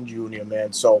Harrison Jr.,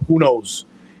 man. So who knows?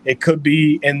 It could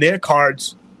be in their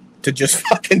cards to just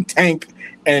fucking tank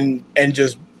and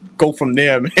just go from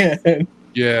there, man.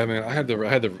 Yeah, man. I had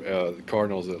the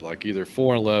Cardinals at like either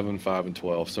 4-11,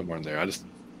 5-12, somewhere in there.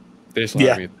 They just don't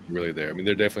have anything really there. I mean,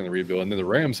 they're definitely in the rebuild. And then the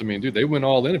Rams, I mean, dude, they went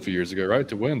all in a few years ago, right?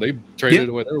 To win. They traded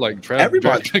away. They were like, draft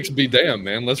picks be damn,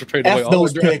 man. Let's trade away all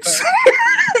those picks.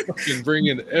 And bring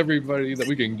in everybody that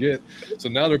we can get. So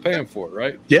now they're paying for it,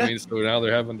 right? Yeah. I mean, so now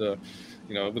they're having to,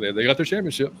 they got their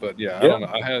championship. But, I don't know.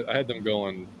 I had them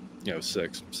going,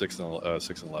 6 and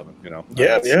 11,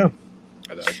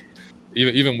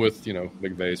 Even with,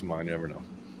 McVay's mind, you never know.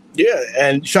 Yeah,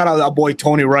 and shout out to our boy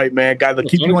Tony Wright, man. Guy that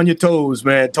keep you on your toes,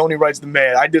 man. Tony Wright's the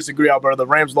man. I disagree, Alberto. The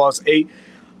Rams lost 8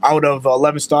 out of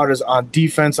 11 starters on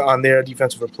defense. On their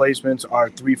defensive replacements are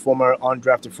 3 former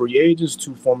undrafted free agents,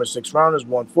 2 former 6th rounders,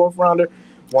 1 4th rounder,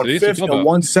 1 5th, and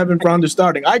 1 7th rounder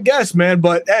starting. I guess, man.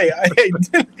 But hey,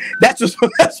 that's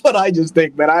what I just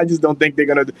think, man. I just don't think they're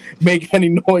gonna make any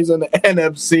noise on the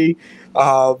NFC.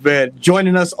 Man,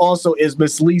 joining us also is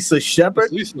Miss Lisa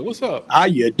Shepard. Lisa, what's up? How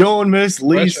you doing, Miss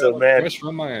Lisa, man? Fresh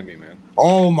from Miami, man.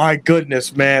 Oh my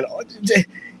goodness, man.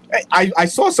 I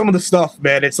saw some of the stuff,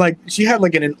 man. It's like she had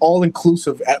like an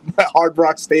all-inclusive at Hard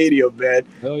Rock Stadium, man.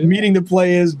 Meeting the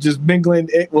players, just mingling.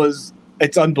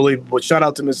 It's unbelievable. Shout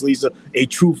out to Miss Lisa, a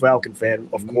true Falcon fan,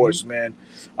 of course, man.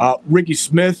 Ricky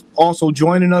Smith also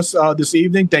joining us this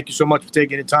evening. Thank you so much for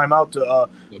taking the time out to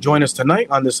join us tonight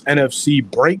on this NFC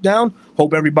breakdown.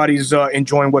 Hope everybody's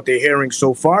enjoying what they're hearing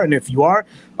so far. And if you are,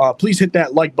 please hit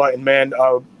that like button, man.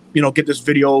 Get this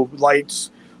video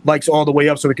likes all the way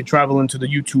up so we can travel into the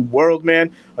YouTube world,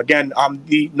 man. Again, I'm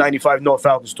the 95 North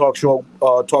Falcons talk show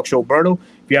Berto.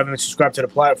 If you haven't subscribed to the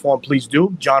platform, please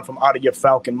do. John from Out of Your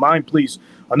Falcon Mind, please.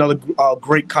 Another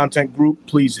great content group.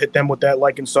 Please hit them with that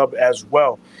like and sub as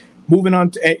well. Moving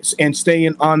on and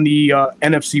staying on the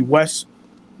NFC West,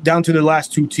 down to the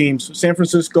last two teams, San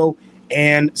Francisco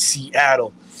and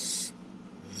Seattle.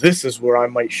 This is where I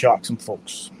might shock some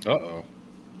folks. Uh-oh.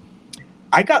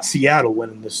 I got Seattle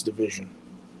winning this division.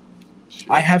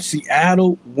 I have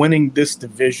Seattle winning this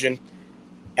division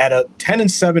at a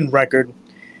 10-7 record.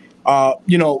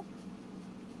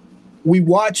 We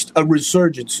watched a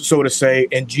resurgence, so to say,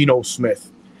 in Geno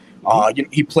Smith.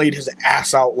 He played his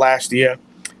ass out last year,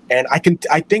 and I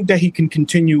think that he can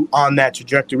continue on that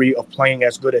trajectory of playing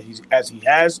as good as he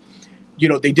has.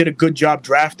 They did a good job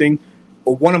drafting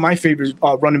one of my favorite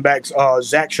running backs,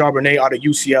 Zach Charbonnet out of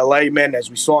UCLA, man. As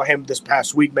we saw him this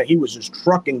past week, man, he was just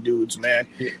trucking dudes, man.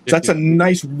 So that's a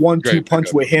nice 1-2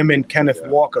 punch with him and Kenneth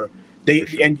Walker.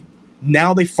 And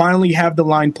now they finally have the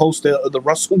line post, the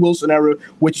Russell Wilson era,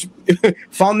 which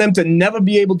found them to never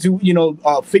be able to,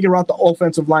 figure out the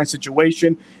offensive line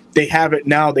situation. They have it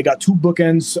now. They got two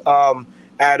bookends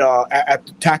at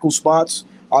the tackle spots.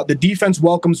 The defense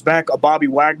welcomes back Bobby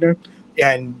Wagner.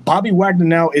 And Bobby Wagner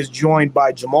now is joined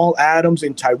by Jamal Adams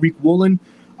and Tyreek Woolen.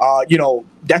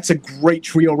 That's a great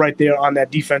trio right there on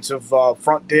that defensive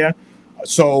front there.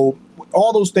 So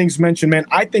all those things mentioned, man,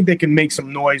 I think they can make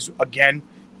some noise again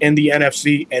in the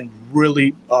NFC and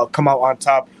really come out on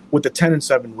top with the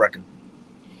 10-7 record.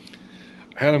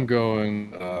 I had them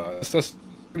going. That's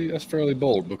fairly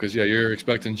bold because, you're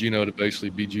expecting Geno to basically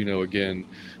be Geno again.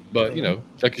 But,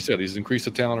 like you said, he's increased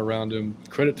the talent around him.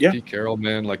 Credit to Pete Carroll,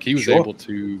 man. Like, he was able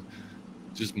to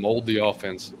just mold the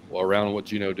offense around what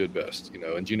Geno did best,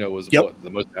 And Geno was the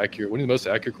most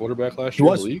accurate quarterback last year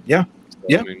in the league. Yeah.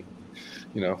 So, I mean,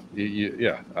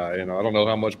 I don't know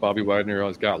how much Bobby Wagner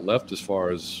has got left as far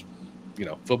as,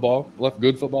 good football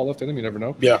left in him. You never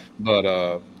know. Yeah.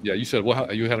 But, you said,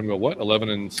 you had him go what,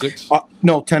 11-6?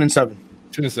 No, 10-7.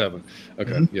 10-7. Okay.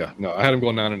 Mm-hmm. Yeah. No, I had him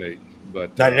going 9-8.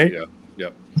 But 9-8?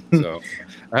 Yep. So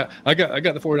I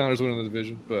got the 49ers winning the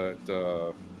division, but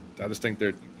I just think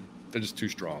they're just too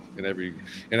strong in every.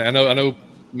 And I know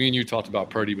me and you talked about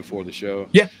Purdy before the show.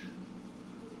 Yeah.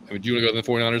 I mean, do you want to go to the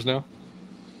 49ers now?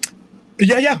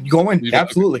 Yeah. You go in.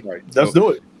 Absolutely. Okay. Right. Let's do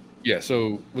it. Yeah.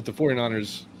 So with the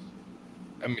 49ers,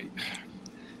 I mean,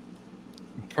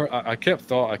 I kept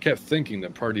thinking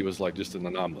that Purdy was like just an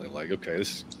anomaly. Like, okay,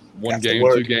 this is one game,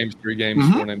 2 games, 3 games,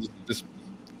 4 games. This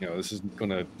is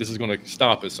gonna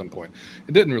stop at some point.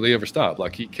 It didn't really ever stop.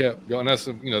 Like, he kept going. That's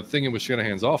the thing with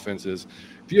Shanahan's offense is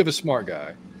if you have a smart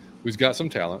guy who's got some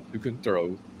talent, who can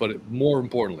throw, but more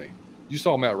importantly, you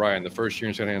saw Matt Ryan the first year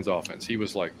in Shanahan's offense. He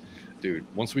was like, dude,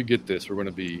 once we get this, we're going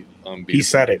to be unbeatable. He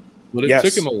said it. But it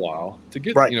took him a while to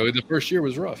get. Right. The first year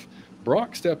was rough.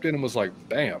 Brock stepped in and was like,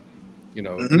 bam.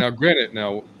 Now granted,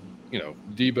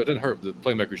 Debo didn't hurt the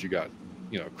playmakers you got.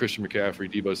 Christian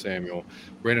McCaffrey, Debo Samuel,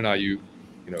 Brandon Ayuk.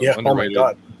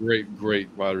 Underrated, great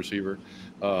wide receiver.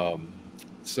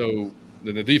 So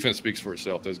then the defense speaks for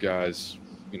itself. Those guys,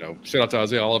 shout out to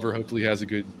Isaiah Oliver. Hopefully he has a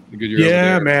good year.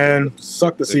 Yeah, man.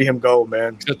 Suck to see him go,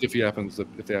 man. Except if they happen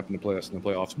to play us in the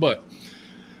playoffs. But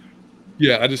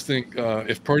I just think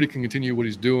if Purdy can continue what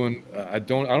he's doing, I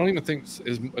don't even think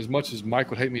as much as Mike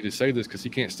would hate me to say this because he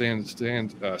can't stand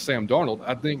Sam Darnold.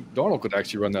 I think Darnold could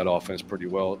actually run that offense pretty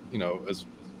well. As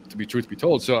to be truth be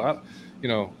told. So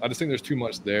I just think there's too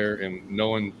much there, and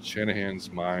knowing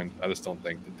Shanahan's mind, I just don't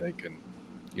think that they can,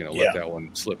 let that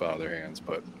one slip out of their hands.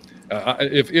 But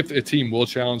if a team will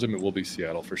challenge them, it will be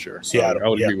Seattle for sure. Seattle, I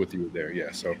would agree with you there.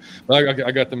 Yeah. So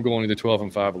I got them going either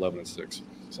 12-5, 11-6.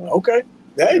 So. Okay.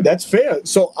 Hey, that's fair.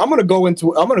 So I'm gonna go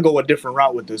a different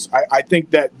route with this. I think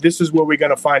that this is where we're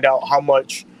gonna find out how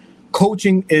much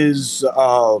coaching is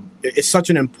such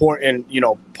an important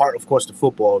part, of course, to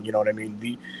football. You know what I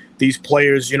mean? These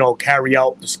players, carry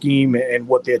out the scheme and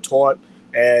what they're taught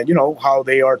and, how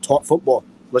they are taught football.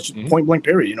 Let's just point blank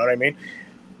period. You know what I mean?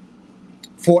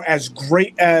 For as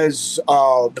great as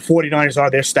the 49ers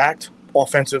are, they're stacked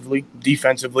offensively,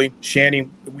 defensively. Shanny,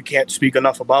 we can't speak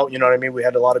enough about, you know what I mean? We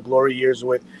had a lot of glory years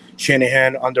with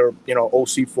Shanahan under,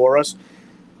 OC for us.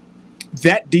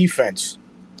 That defense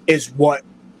is what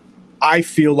I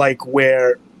feel like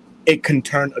where it can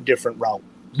turn a different route.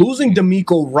 Losing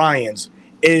DeMeco Ryans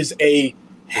is a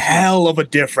hell of a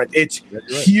difference. It's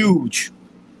huge.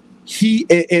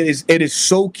 It is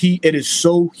so key. It is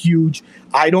so huge.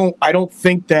 I don't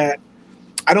think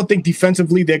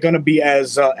defensively they're going to be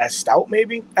as stout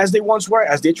maybe as they once were,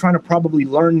 as they're trying to probably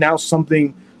learn now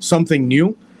something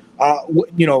new.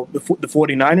 The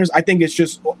 49ers. I think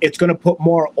it's going to put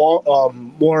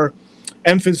more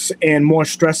emphasis and more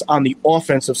stress on the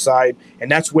offensive side,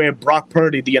 and that's where Brock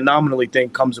Purdy, the anomaly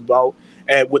thing, comes about.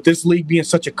 And with this league being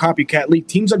such a copycat league,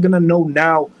 teams are going to know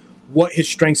now what his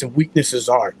strengths and weaknesses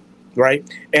are, right?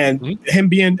 And him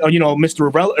being,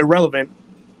 Mr. Irrelevant,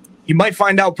 He might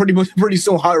find out pretty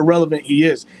soon how irrelevant he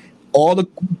is. All the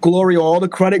glory, all the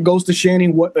credit goes to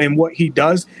Shannon and what he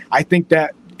does. I think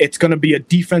that it's going to be a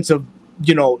defensive,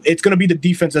 it's going to be the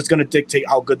defense that's going to dictate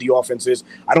how good the offense is.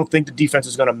 I don't think the defense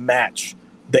is going to match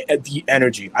the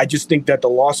energy. I just think that the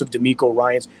loss of DeMeco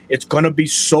Ryans, it's going to be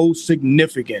so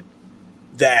significant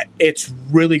that it's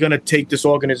really going to take this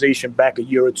organization back a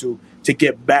year or two to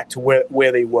get back to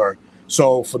where they were.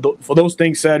 So for those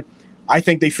things said, I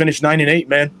think they finished 9-8,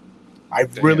 man. I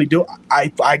really do.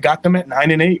 I got them at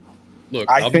 9-8. Look,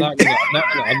 I'm not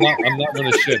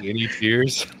gonna shed any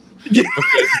tears.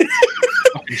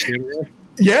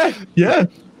 Yeah. Yeah.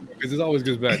 Because it always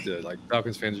goes back to like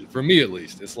Falcons fans. For me, at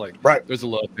least, it's like there's a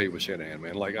love hate with Shanahan,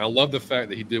 man. Like I love the fact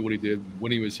that he did what he did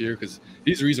when he was here because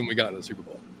he's the reason we got to the Super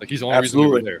Bowl. Like he's the only reason we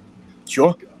were there.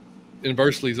 Sure.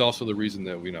 Inversely, he's also the reason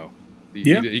that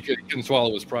he couldn't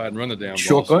swallow his pride and run the damn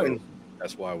ball. So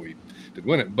that's why we did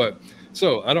win it. But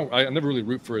so I never really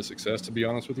root for his success, to be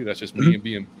honest with you. That's just me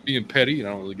and being petty, and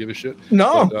I don't really give a shit.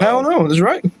 No, hell no, that's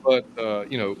right. But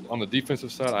on the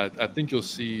defensive side, I think you'll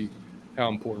see how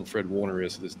important Fred Warner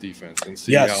is to this defense, and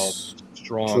see how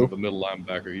strong of a middle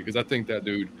linebacker because I think that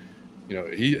dude,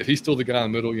 if he's still the guy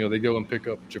in the middle, they go and pick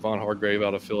up Javon Hargrave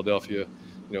out of Philadelphia,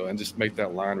 and just make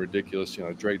that line ridiculous.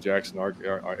 Drake Jackson,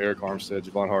 Eric Armstead,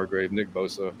 Javon Hargrave, Nick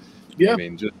Bosa. Yeah, I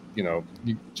mean, just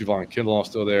Javon Kinlaw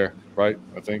still there, right?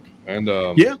 I think, and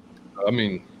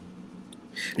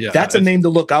that's a name to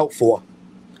look out for,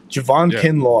 Javon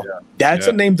Kinlaw. Yeah, that's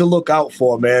a name to look out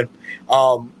for, man.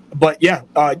 I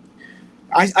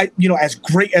as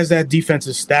great as that defense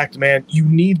is stacked, man, you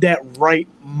need that right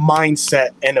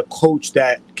mindset and a coach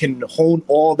that can hone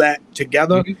all that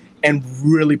together and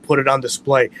really put it on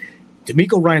display.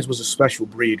 DeMeco Ryans was a special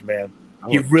breed, man.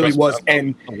 He really was.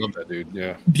 And I love that dude.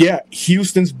 Yeah. Yeah.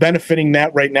 Houston's benefiting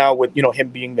that right now with, him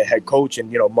being the head coach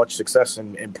and, much success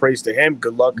and praise to him.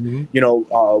 Good luck,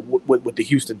 with the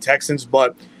Houston Texans.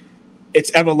 But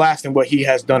it's everlasting what he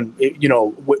has done, with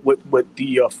the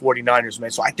 49ers, man.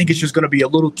 So I think it's just going to be a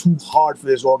little too hard for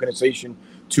this organization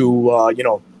to,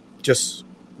 just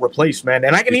replace, man.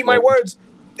 And I can eat my words.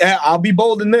 I'll be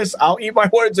bold in this. I'll eat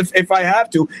my words if I have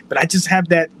to. But I just have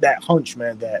that hunch,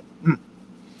 man, that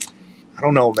I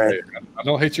don't know, man. Hey, I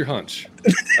don't hate your hunch.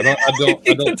 I don't think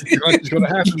your hunch is going to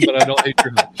happen, but I don't hate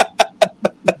your hunch.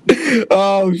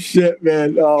 Oh shit,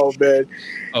 man! Oh man!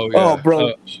 Oh yeah! Oh,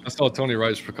 bro! I saw Tony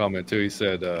Wright's comment too. He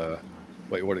said,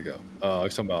 "Wait, where'd it go?"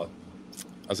 He's talking about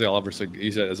Isaiah Oliver.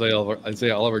 He said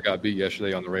Isaiah Oliver got beat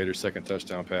yesterday on the Raiders' second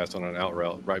touchdown pass on an out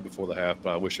route right before the half.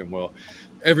 But I wish him well.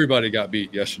 Everybody got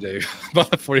beat yesterday by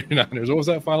the 49ers. What was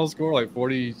that final score? Like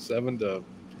 47 to. I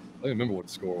don't remember what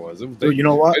the score was. You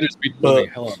know what? They just beat the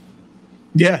hell out.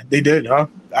 Yeah, they did, huh?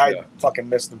 I fucking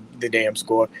missed the damn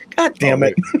score. God damn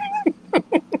it.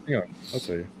 Hang on, I'll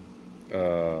tell you.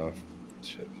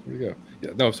 Shit, where'd you go?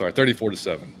 Yeah, no, sorry,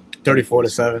 34-7.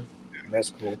 34-7.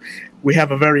 That's cool. We have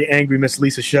a very angry Miss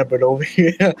Lisa Shepard over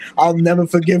here. I'll never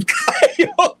forgive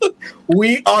Kyle.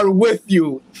 We are with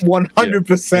you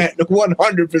 100%.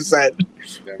 100%.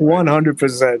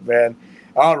 100%, man.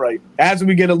 All right. As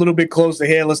we get a little bit closer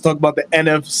here, let's talk about the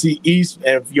NFC East.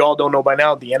 And if y'all don't know by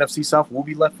now, the NFC South will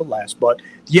be left for last. But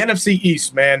the NFC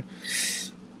East, man,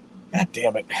 god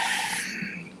damn it.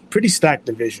 Pretty stacked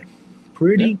division.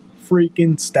 Pretty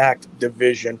freaking stacked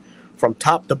division. From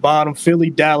top to bottom, Philly,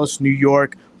 Dallas, New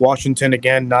York, Washington,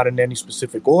 again, not in any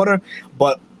specific order.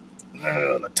 But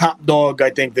the top dog,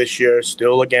 I think, this year,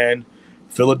 still, again,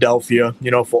 Philadelphia.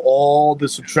 For all the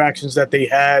subtractions that they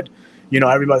had.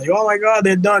 Everybody's like, oh, my God,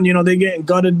 they're done. They're getting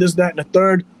gutted, this, that, and the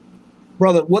third.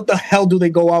 Brother, what the hell do they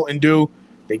go out and do?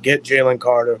 They get Jalen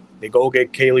Carter. They go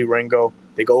get Kaylee Ringo.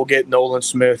 They go get Nolan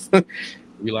Smith.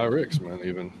 Eli Ricks, man,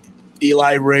 even.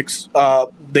 Eli Ricks.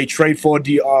 They trade for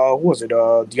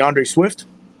DeAndre Swift.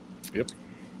 Yep.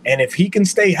 And if he can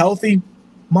stay healthy,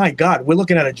 my God, we're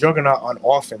looking at a juggernaut on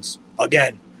offense.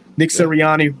 Again, Nick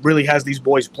Sirianni really has these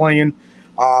boys playing.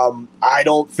 I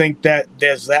don't think that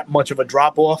there's that much of a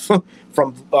drop-off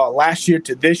from last year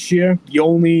to this year. The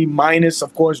only minus,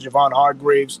 of course, Javon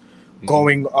Hargraves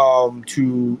going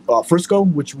to Frisco,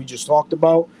 which we just talked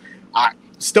about.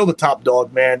 Still the top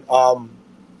dog, man.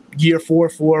 Year 4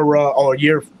 for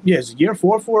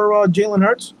Jalen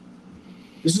Hurts.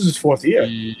 This is his 4th year.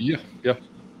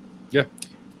 Yeah.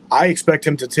 I expect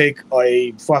him to take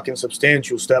a fucking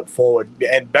substantial step forward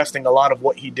and besting a lot of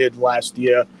what he did last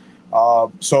year. I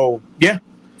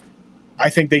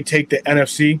think they take the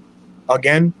NFC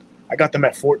again. I got them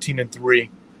at 14-3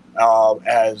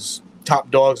 as top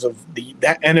dogs of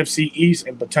that NFC East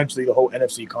and potentially the whole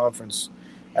NFC conference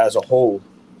as a whole.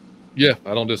 Yeah,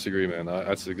 I don't disagree, man. I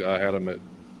had them at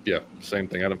Yeah, same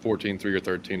thing. I had him 14-3 or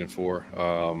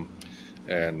 13-4.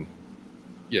 And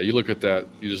yeah, you look at that.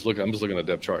 I'm just looking at the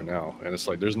depth chart now, and it's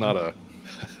like there's not a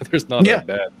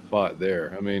bad spot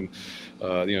there. I mean,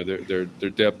 their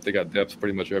depth. They got depth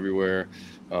pretty much everywhere.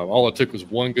 All it took was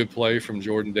one good play from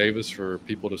Jordan Davis for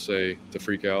people to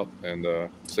freak out and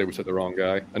say we said the wrong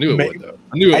guy. I knew it would, though.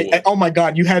 I knew it would. Oh, my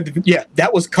God. You had to – yeah,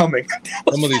 that was coming.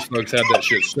 Some of these folks had that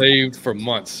shit saved for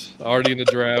months. Already in the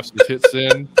drafts. Just hit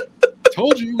send.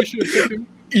 Told you we should have took him.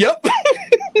 Yep.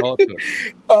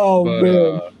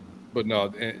 Man. But no,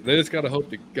 they just got to hope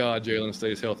to God Jalen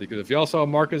stays healthy. Because if y'all saw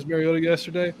Marcus Mariota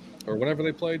yesterday or whenever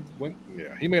they played,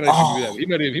 he may not even do that. He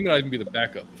might not even be the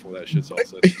backup before that shit's all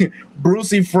said.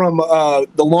 Brucey from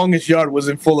the longest yard was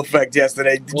in full effect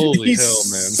yesterday. Holy hell, man!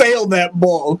 Sailed that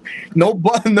ball. No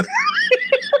button.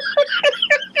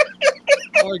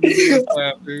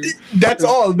 That's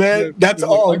all, man. That's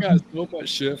all. I got so much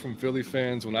shit from Philly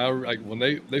fans when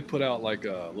they put out like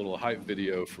a little hype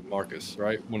video for Marcus,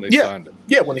 right? When they signed him.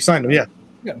 Yeah, when they signed him, Yeah,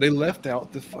 they left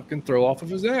out the fucking throw off of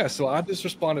his ass. So I just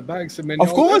responded back and said, "Man, of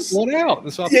course, one out."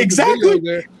 And so I put exactly. the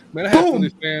video there. Man, I had Philly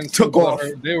fans took off.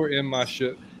 They were in my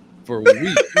shit for a week.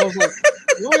 And I was like,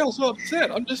 "Why y'all so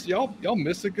upset? I'm just y'all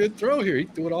missed a good throw here. He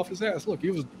threw it off his ass. Look,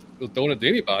 he was throwing it to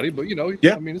anybody, but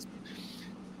I mean, of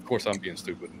course I'm being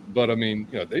stupid, but I mean,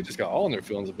 they just got all in their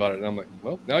feelings about it, and I'm like,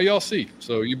 well, now y'all see.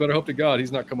 So you better hope to God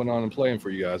he's not coming on and playing for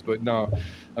you guys. But no,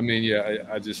 I mean,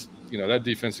 I just that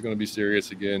defense is going to be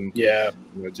serious again. Yeah,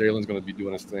 Jalen's going to be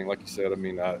doing his thing, like you said. I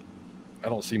mean, I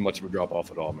don't see much of a drop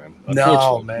off at all, man.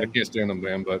 No, man, I can't stand them,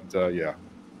 man. But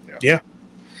yeah.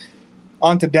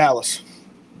 On to Dallas.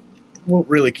 What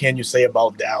really can you say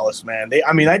about Dallas, man?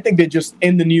 I think they're just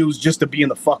in the news just to be in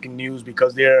the fucking news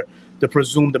because they're the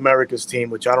presumed America's team,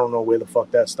 which I don't know where the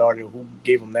fuck that started, who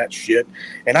gave them that shit.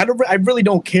 And I really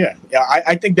don't care.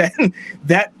 I think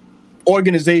that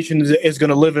organization is going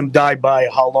to live and die by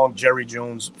how long Jerry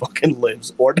Jones fucking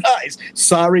lives or dies.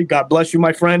 Sorry, God bless you,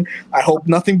 my friend. I hope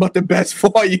nothing but the best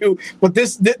for you. But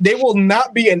they will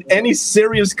not be in any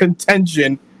serious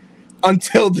contention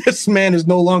until this man is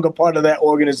no longer part of that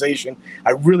organization.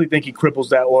 I really think he cripples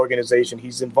that organization.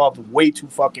 He's involved way too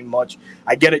fucking much.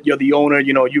 I get it. You're the owner.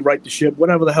 You write the ship,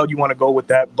 whatever the hell you want to go with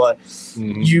that. But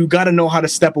you got to know how to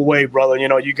step away, brother.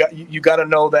 You got to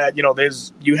know that,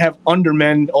 you have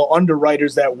undermen or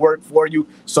underwriters that work for you,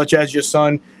 such as your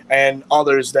son and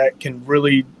others that can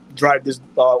really drive this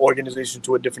organization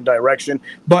to a different direction.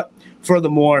 But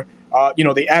furthermore,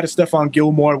 they added Stephon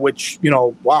Gilmore, which,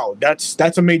 wow,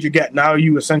 that's a major get. Now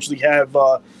you essentially have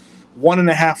 1.5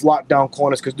 lockdown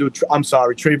corners because, dude, I'm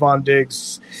sorry, Trayvon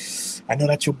Diggs, I know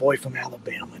that's your boy from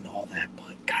Alabama and all that,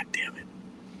 but God damn it.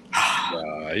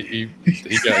 He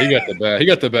got the bag. He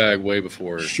got the bag way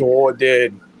before. Sure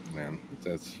did. Man,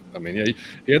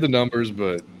 he had the numbers,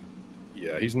 but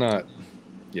yeah, he's not.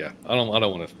 Yeah, I don't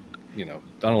want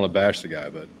to bash the guy,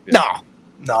 but yeah.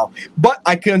 No, but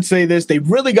I can say this. They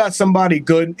really got somebody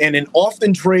good and an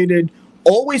often traded,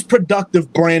 always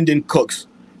productive Brandon Cooks.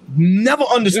 Never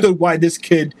understood why this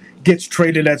kid gets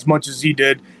traded as much as he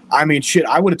did. I mean, shit,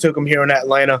 I would have took him here in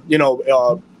Atlanta,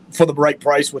 for the right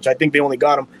price, which I think they only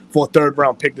got him for a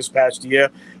third-round pick this past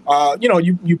year.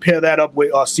 You pair that up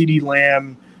with CeeDee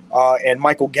Lamb and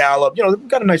Michael Gallup. They've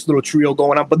got a nice little trio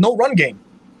going on, but no run game.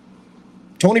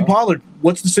 Tony Pollard,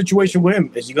 what's the situation with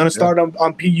him? Is he going to start on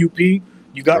PUP?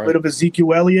 You got rid of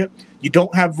Ezekiel Elliott. You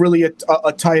don't have really a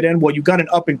tight end. Well, you got an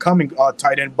up-and-coming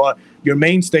tight end, but your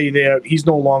mainstay there, he's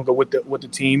no longer with the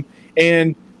team.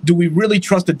 And do we really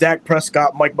trust the Dak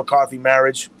Prescott, Mike McCarthy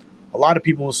marriage? A lot of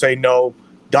people will say no.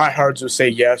 Diehards will say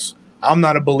yes. I'm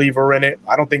not a believer in it.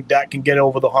 I don't think Dak can get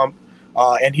over the hump,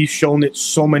 and he's shown it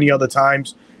so many other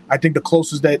times. I think the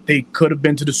closest that they could have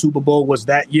been to the Super Bowl was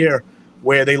that year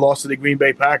where they lost to the Green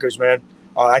Bay Packers, man.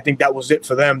 I think that was it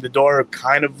for them. The door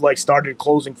kind of started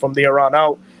closing from there on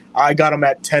out. I got them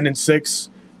at 10-6,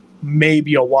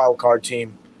 maybe a wild card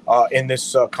team in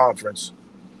this conference.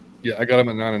 Yeah, I got them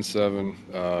at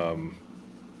 9-7.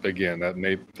 Again, that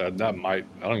might.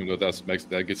 I don't even know if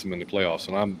that gets them in the playoffs,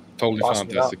 and I'm totally fine if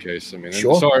that's the case. I mean,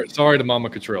 sorry to Mama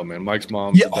Cottrell, man. Mike's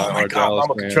mom. Yeah, oh my God,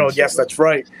 Mama Cottrell. Yes, that's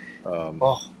right.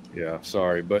 Yeah,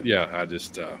 sorry, but yeah, I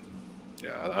just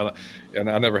and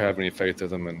I never have any faith in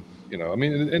them, and I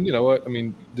mean, and you know what? I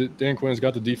mean, Dan Quinn's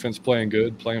got the defense playing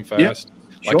good, playing fast,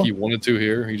 like he wanted to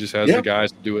here. He just has the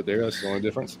guys to do it there. That's the only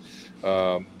difference.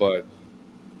 But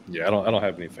yeah, I don't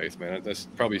have any faith, man. That's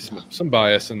probably some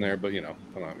bias in there, but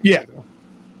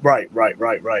Right.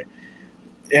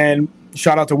 And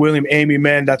shout out to William Amy,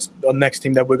 man. That's the next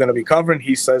team that we're going to be covering.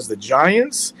 He says the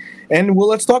Giants, and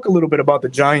let's talk a little bit about the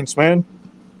Giants, man.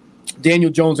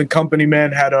 Daniel Jones and company,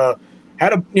 man, had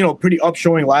had a pretty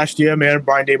upshowing last year, man.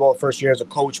 Brian Daboll, first year as a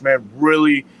coach, man,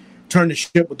 really turned the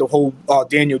ship with the whole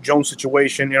Daniel Jones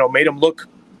situation. Made him look,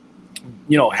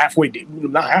 not halfway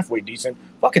decent,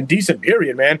 fucking decent,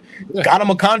 period, man. Yeah. Got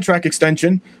him a contract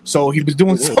extension, so he was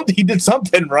doing something. He did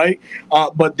something right.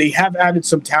 But they have added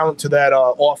some talent to that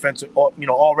offense,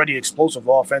 already explosive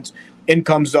offense. In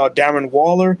comes Darren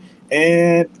Waller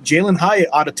and Jalen Hyatt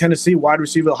out of Tennessee, wide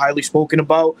receiver, highly spoken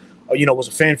about. Was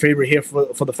a fan favorite here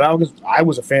for the Falcons. I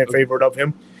was a fan favorite of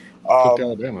him.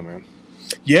 Alabama, man.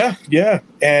 Yeah.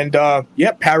 And,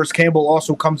 Paris Campbell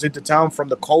also comes into town from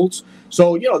the Colts.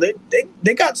 So,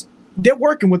 they're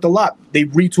working with a lot. They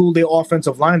retooled their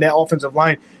offensive line. That offensive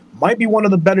line might be one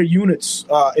of the better units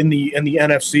in the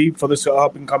NFC for this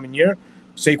up-and-coming year.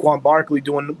 Saquon Barkley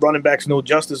doing running backs no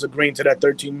justice, agreeing to that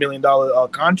 $13 million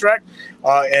contract.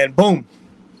 And boom,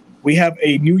 we have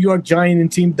a New York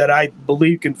Giant team that I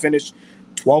believe can finish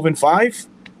 12-5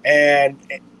 and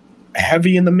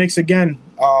heavy in the mix again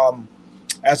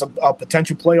as a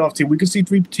potential playoff team. We could see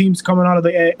 3 teams coming out of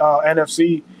the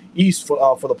NFC East for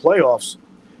the playoffs.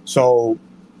 So,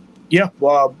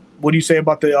 what do you say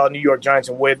about the New York Giants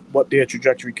and what their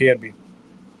trajectory can be?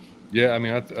 Yeah, I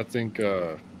mean, I think,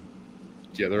 they're.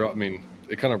 I mean,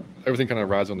 everything kind of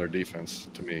rides on their defense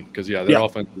to me because their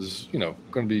offense is going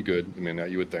to be good. I mean,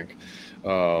 you would think,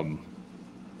 but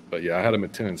I had them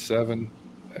at 10-7,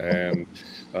 and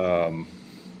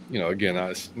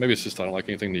again, maybe it's just I don't like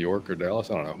anything New York or Dallas.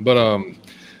 I don't know, but I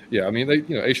mean, they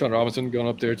A'Shaun Robinson going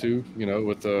up there too.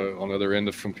 With on the other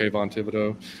end from Kayvon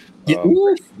Thibodeau.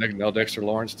 Now Dexter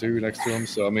Lawrence too next to him.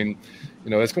 So I mean,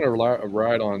 it's going to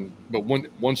ride on. But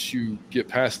once you get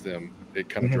past them, it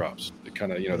kind of drops. It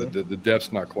kind of the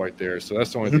depth's not quite there. So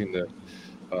that's the only thing that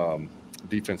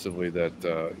defensively that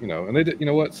and they did.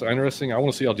 What? So interesting. I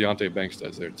want to see how Deonte Banks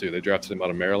does there too. They drafted him out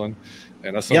of Maryland,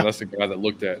 and that's the guy that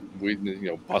looked at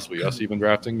possibly us even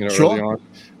drafting early on.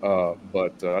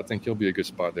 But I think he'll be a good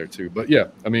spot there too. But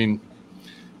I mean,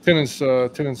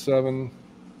 10-7,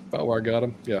 about where I got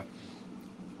him. Yeah.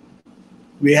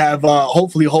 We have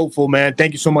hopefully hopeful, man.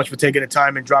 Thank you so much for taking the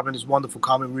time and dropping this wonderful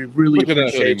comment. We really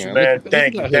appreciate you, man.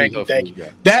 Thank you.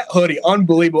 That hoodie,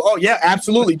 unbelievable. Oh, yeah,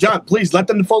 absolutely. John, please let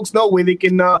the folks know where they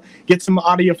can get some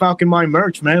out of your Falcon Mind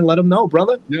merch, man. Let them know,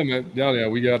 brother. Yeah, man. Yeah,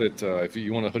 we got it. If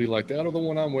you want a hoodie like that or the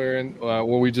one I'm wearing,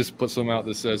 or we just put some out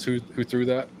that says who threw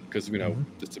that, because,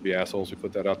 just to be assholes, we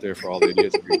put that out there for all the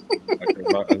idiots.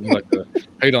 like to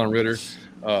hate on Ritter.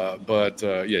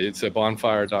 It's at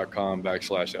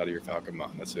bonfire.com/out of your Falcon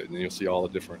Mind. That's it. And you'll see all the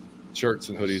different shirts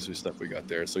and hoodies and stuff we got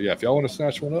there. So if y'all want to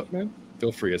snatch one up, man,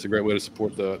 feel free. It's a great way to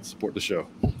support the show.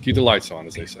 Keep the lights on,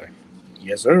 as they say.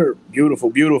 Yes, sir.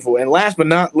 Beautiful. And last but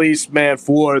not least, man,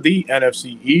 for the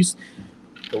NFC East,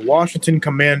 the Washington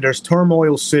Commanders,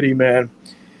 Turmoil City, man.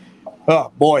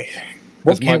 Oh boy,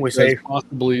 what can we say?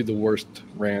 Possibly the worst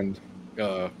ran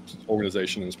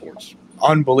organization in sports.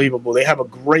 Unbelievable. They have a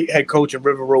great head coach in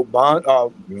Ron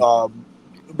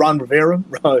Rivera,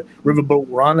 Riverboat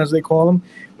Ron, as they call him.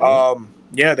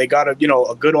 They got a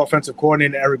good offensive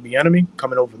coordinator, Eric Bieniemy,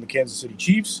 coming over from the Kansas City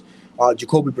Chiefs.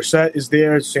 Jacoby Brissett is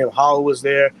there. Sam Howell is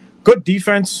there. Good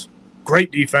defense.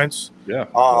 Great defense. Yeah.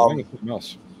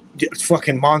 It's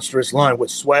fucking monstrous line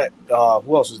with Sweat.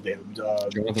 Who else is there?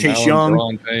 Chase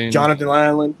Young, Jonathan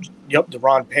Allen. Yep,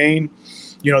 Deron Payne.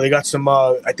 They got some.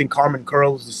 I think Carmen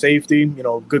Curl is the safety.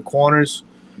 Good corners.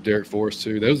 Derek Forrest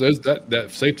too. That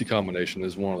safety combination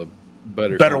is one of the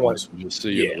better ones you'll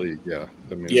see in the league. Yeah,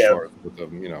 I mean, as far as with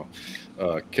them,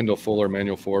 Kendall Fuller,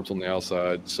 Manuel Forbes on the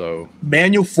outside. So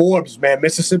Manuel Forbes, man,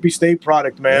 Mississippi State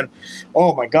product, man. Yeah.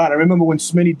 Oh my God, I remember when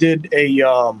Smitty did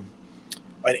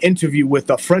an interview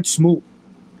with Fred Smoot,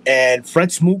 and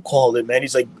Fred Smoot called it, man.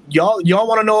 He's like, y'all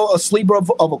want to know a sleeper of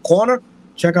a corner?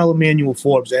 Check out Emmanuel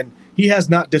Forbes, and he has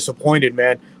not disappointed,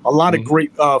 man. A lot of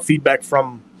great feedback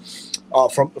from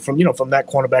that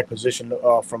cornerback position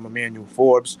from Emmanuel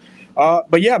Forbes.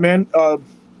 But yeah, man,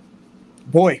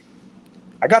 boy,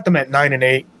 I got them at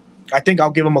 9-8. I think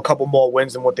I'll give them a couple more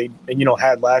wins than what they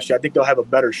had last year. I think they'll have a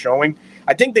better showing.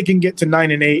 I think they can get to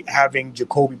 9-8 having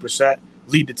Jacoby Brissett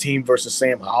lead the team versus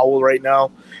Sam Howell right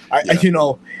now. I think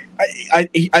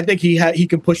he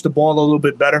can push the ball a little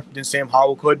bit better than Sam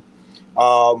Howell could.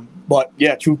 But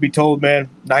yeah, truth be told, man,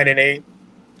 9-8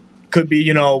 could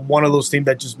be, one of those teams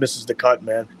that just misses the cut,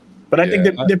 man. But I think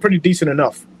they're pretty decent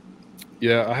enough.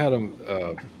 Yeah, I had them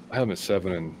at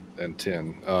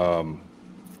 7-10.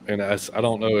 And I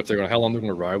don't know if how long they're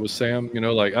going to ride with Sam.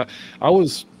 Like I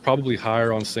was probably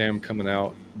higher on Sam coming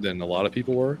out than a lot of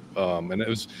people were. And it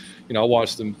was, I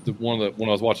watched him when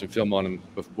I was watching film on him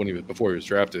before he was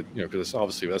drafted. Because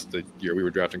obviously that's the year we were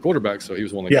drafting quarterbacks, so he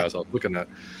was one of the guys I was looking at.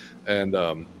 And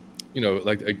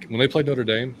like when they played Notre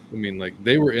Dame, I mean, like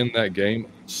they were in that game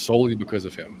solely because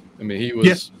of him. I mean, he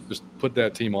was just put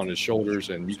that team on his shoulders,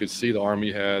 and you could see the arm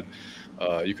he had.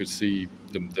 You could see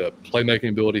the playmaking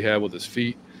ability he had with his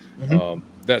feet. Mm-hmm.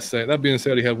 That being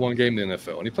said, he had one game in the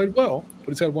NFL, and he played well, but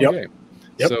he's had one game.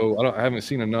 Yep. So I haven't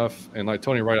seen enough. And like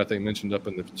Tony Wright, I think mentioned up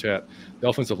in the chat, the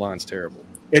offensive line's terrible.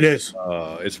 It is.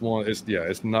 It's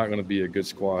not going to be a good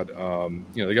squad.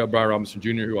 They got Brian Robinson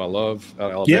Jr., who I love,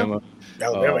 out of Alabama.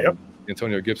 Yep.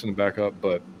 Antonio Gibson to back up,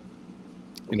 but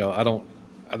I don't.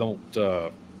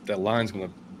 That line's going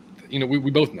to.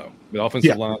 We both know the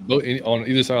offensive line on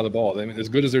either side of the ball. I mean, as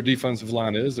good as their defensive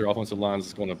line is, their offensive line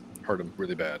is going to hurt them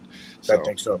really bad. I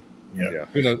think so. Yeah.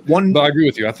 But I agree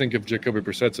with you. I think if Jacoby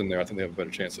Brissett's in there, I think they have a better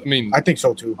chance. I mean, I think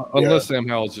so too. Unless Sam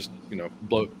Howell's just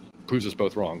proves us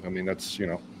both wrong. I mean, that's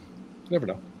never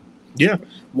know. Yeah.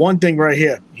 One thing right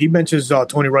here, he mentions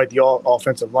Tony Wright, the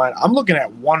offensive line. I'm looking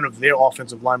at one of their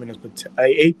offensive linemen as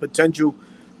a potential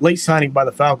late signing by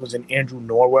the Falcons in Andrew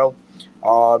Norwell.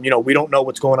 We don't know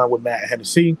what's going on with Matt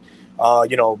Hennessy.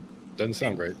 Doesn't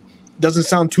sound great. Doesn't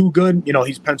sound too good.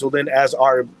 He's penciled in as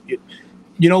our.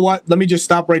 You know what? Let me just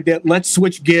stop right there. Let's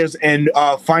switch gears and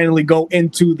finally go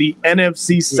into the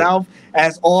NFC South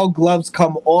as all gloves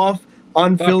come off,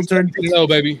 unfiltered. No,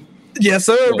 baby. Yes,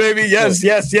 sir, baby. Yes.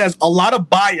 A lot of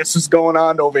bias is going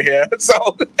on over here.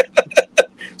 So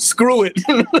screw it.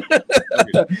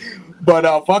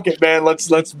 But fuck it, man. Let's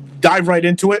dive right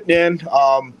into it, man.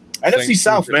 NFC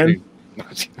South, man.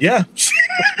 Yeah.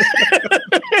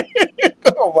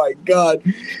 Oh my God.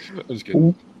 I'm just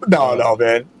kidding. No,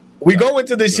 man. We go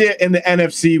into this year in the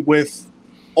NFC with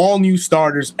all new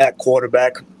starters at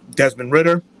quarterback. Desmond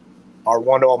Ridder, our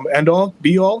one-all, end-all,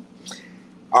 be-all.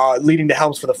 Leading the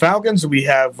helms for the Falcons, we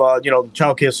have the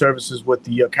child care services with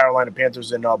the Carolina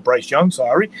Panthers and Bryce Young.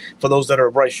 Sorry for those that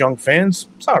are Bryce Young fans.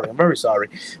 Sorry, I'm very sorry.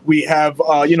 We have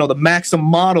the Maxim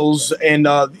models and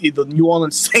the New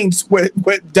Orleans Saints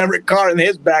with Derek Carr and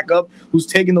his backup, who's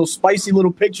taking those spicy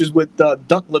little pictures with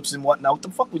duck lips and whatnot. What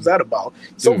the fuck was that about?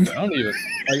 Dude, I don't even.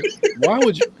 Why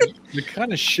would you? The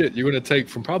kind of shit you're going to take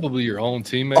from probably your own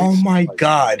teammates. Oh my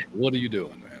God! What are you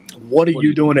doing? What are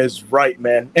you doing is right,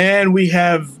 man. And we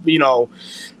have,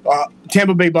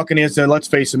 Tampa Bay Buccaneers. Let's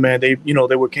face it, man. They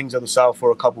were kings of the South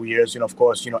for a couple years. Of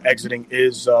course, exiting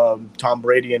is Tom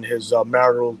Brady and his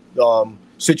marital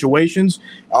situations.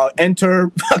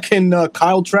 Enter fucking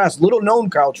Kyle Trask, little known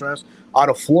Kyle Trask out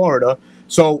of Florida.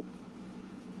 So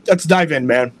let's dive in,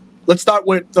 man. Let's start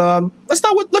with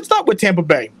Tampa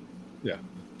Bay. Yeah.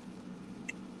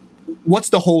 What's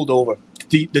the holdover?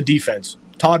 The defense.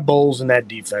 Todd Bowles and that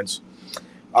defense,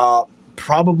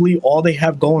 probably all they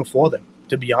have going for them.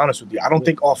 To be honest with you, I don't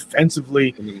think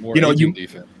offensively,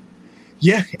 defense.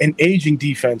 Yeah, an aging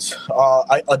defense,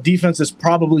 a defense that's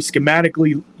probably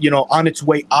schematically, on its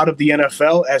way out of the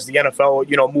NFL as the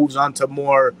NFL, moves on to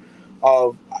more,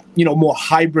 more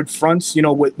hybrid fronts.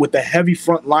 With the heavy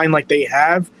front line like they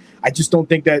have, I just don't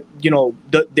think that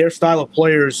their style of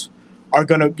players are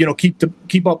going to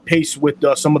keep up pace with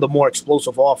some of the more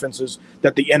explosive offenses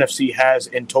that the NFC has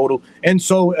in total, and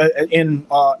so in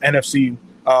NFC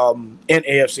and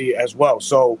AFC as well.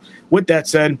 So with that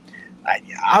said,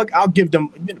 I'll give them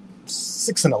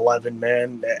 6-11,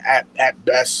 man, at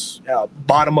best,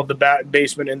 bottom of the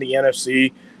basement in the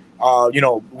NFC.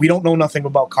 We don't know nothing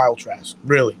about Kyle Trask,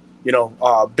 really.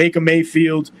 Baker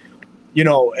Mayfield.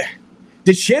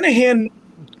 Did Shanahan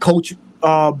coach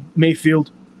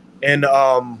Mayfield in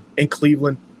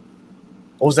Cleveland?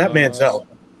 Or was that Manziel?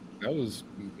 That was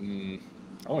I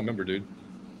don't remember, dude.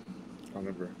 I don't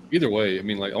remember. Either way, I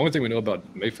mean, the only thing we know about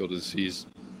Mayfield is he's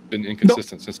been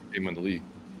inconsistent since he came in the league.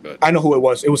 But I know who it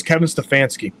was. It was Kevin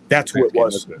Stefanski. That's who it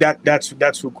was.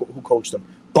 That's who coached him.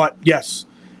 But yes,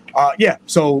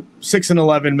 So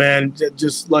 6-11, man.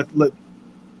 Just let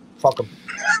fuck him.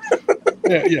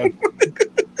 yeah.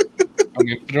 I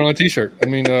mean, put it on a T-shirt. I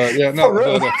mean, no.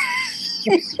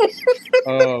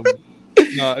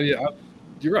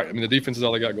 You're right. I mean, the defense is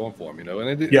all they got going for them,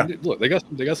 And look, they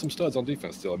got some studs on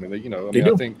defense still. I mean,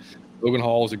 I think Logan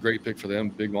Hall is a great pick for them.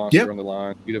 Big monster on the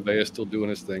line. Vita Vea still doing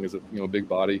his thing as a big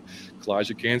body.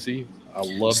 Kalijah Kancey, I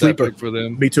love that pick for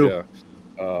them. Me too. Yeah.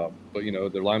 But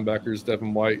their linebackers,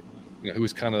 Devin White, who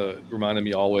was kind of reminding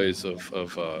me always of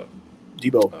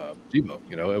Debo.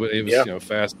 It was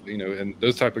fast, and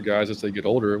those type of guys as they get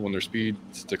older, when their speed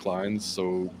declines,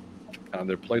 so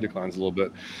their play declines a little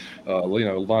bit.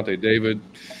 Levante David,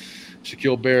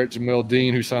 Shaquille Barrett, Jamel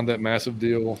Dean, who signed that massive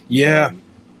deal. Yeah.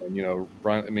 And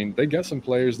Brian. I mean, they got some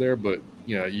players there, but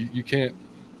you can't.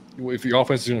 If your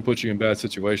offense is going to put you in bad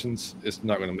situations, it's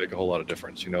not going to make a whole lot of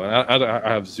difference. And I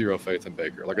have zero faith in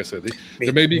Baker. Like I said,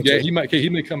 there may be he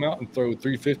may come out and throw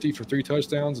 350 for 3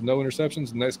 touchdowns and no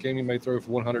interceptions. The next game he may throw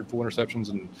for 100, 4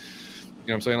 interceptions, and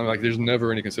what I'm saying, like there's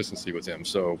never any consistency with him.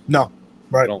 So no,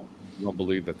 right. I don't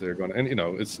believe that they're going to. And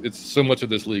it's so much of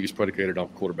this league is predicated on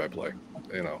quarterback play.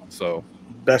 So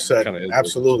that's that.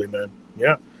 Absolutely, man.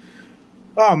 Yeah.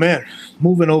 Oh man,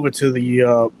 moving over to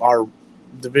the our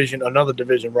another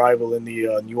division rival in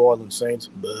the New Orleans Saints.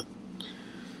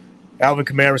 Alvin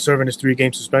Kamara serving his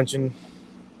 3-game suspension.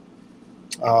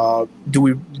 Do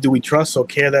we trust or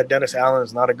care that Dennis Allen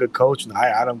is not a good coach?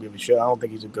 I don't give a shit. I don't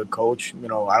think he's a good coach.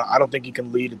 I don't think he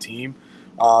can lead a team.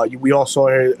 We all saw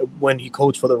when he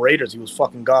coached for the Raiders, he was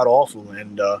fucking god awful.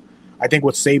 And I think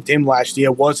what saved him last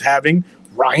year was having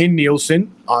Ryan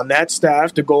Nielsen on that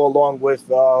staff to go along with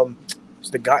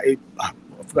the guy. I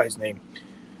forgot his name.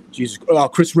 Jesus,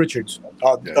 Chris Richards,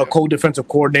 a co-defensive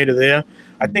coordinator there.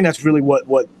 I think that's really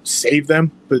what saved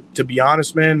them. But to be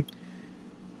honest, man,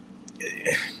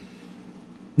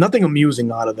 nothing amusing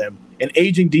out of them. An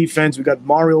aging defense. We got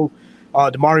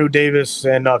Demario Davis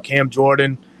and Cam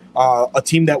Jordan. A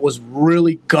team that was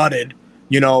really gutted.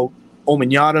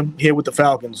 Omenyata here with the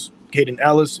Falcons. Caden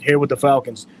Ellis here with the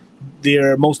Falcons.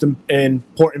 Their most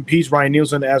important piece, Ryan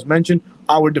Nielsen, as mentioned,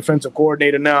 our defensive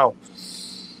coordinator now.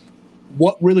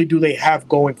 What really do they have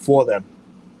going for them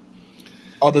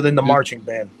other than the marching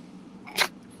band?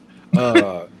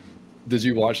 Did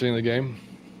you watch any of the game?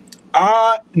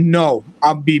 No.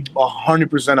 I'll be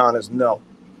 100% honest, no.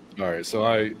 All right,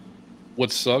 so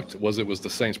what sucked was it was the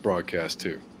Saints broadcast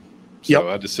too. So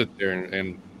I had to sit there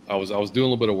and I was doing a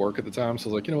little bit of work at the time, so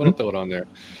I was like, I'll throw it on there.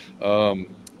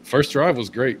 First drive was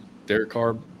great. Derek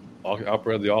Carr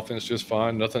operated the offense just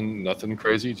fine. Nothing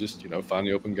crazy. Just find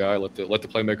the open guy. Let the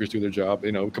playmakers do their job.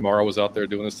 Kamara was out there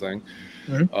doing his thing.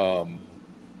 Mm-hmm.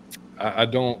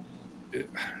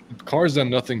 Carr's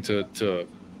done nothing to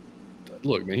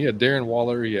look. Man, he had Darren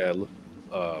Waller. He had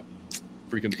freaking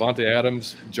Devontae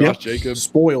Adams, Josh Jacobs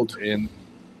spoiled in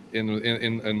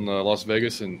Las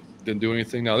Vegas and didn't do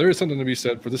anything. Now there is something to be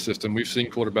said for the system. We've seen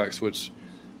quarterback switch.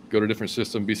 Go to a different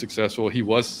system, be successful. He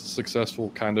was successful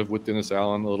kind of with Dennis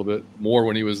Allen a little bit more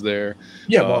when he was there.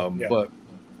 But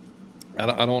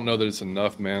I don't know that it's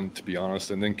enough, man, to be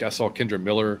honest. And then I saw Kendra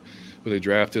Miller, who they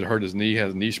drafted, hurt his knee,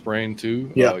 has a knee sprain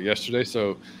too yesterday.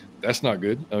 So that's not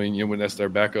good. I mean, when that's their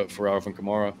backup for Alvin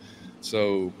Kamara.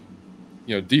 So,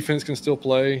 defense can still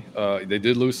play. They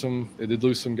did lose some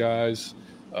guys.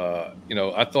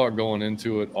 I thought going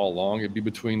into it all along it'd be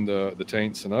between the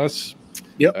Taints and us.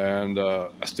 Yep. And I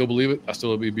still believe it.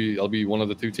 I'll be one of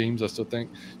the 2 teams. I still think,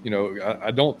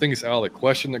 I don't think it's out of the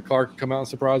question that Carr can come out and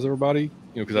surprise everybody,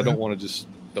 because I don't want to just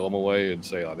throw them away and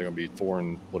say, they're going to be 4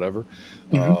 and whatever.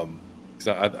 Because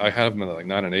I have them at like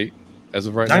 9-8 as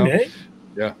of right 9-8? Now. 9-8?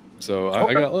 Yeah. So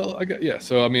okay.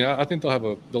 So, I mean, I think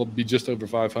they'll be just over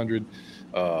 500.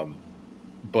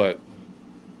 But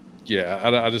yeah,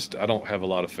 I don't have a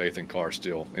lot of faith in Carr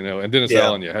still, and Dennis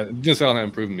Allen, Dennis Allen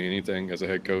hasn't proven me anything as a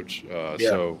head coach. And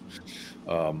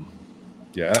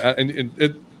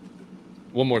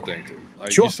one more thing too.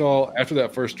 You saw after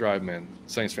that first drive, man,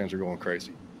 Saints fans are going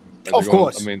crazy. Of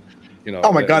course. I mean,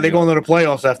 oh my God, they're going to the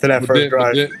playoffs after that first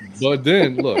drive. But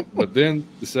then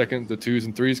the second, the 2s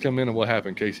and 3s come in, and what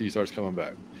happened? KC starts coming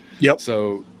back. Yep.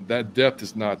 So that depth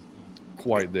is not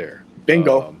quite there.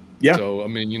 Bingo. So I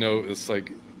mean, it's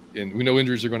like. And we know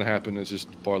injuries are going to happen. It's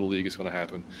just part of the league. It's going to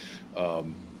happen.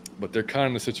 But they're kind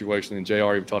of in the situation, and JR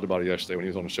even talked about it yesterday when he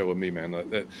was on the show with me, man,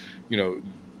 that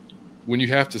when you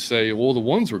have to say, well, the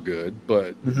ones were good,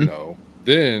 but,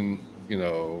 then,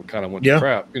 kind of went to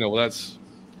crap, well, that's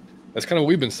kind of what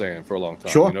we've been saying for a long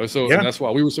time. Sure. And that's why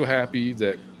we were so happy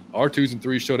that our 2s and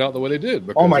 3s showed out the way they did.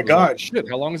 Because oh, my God. Like, shit,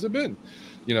 how long has it been?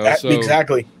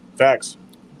 Exactly. Facts.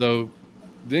 So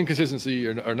the inconsistency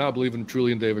or not believing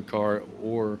truly in David Carr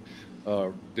or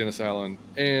Dennis Allen,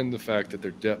 and the fact that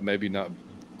their depth maybe not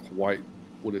quite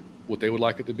what they would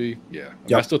like it to be. Yeah,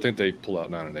 I still think they pull out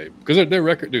 9-8 because their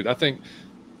record, dude. I think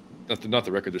not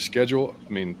the record, their schedule. I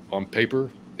mean, on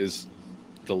paper is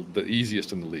the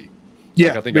easiest in the league.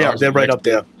 Yeah, I think they're right up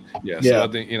there. Yeah, so I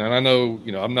think and I know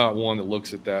I'm not one that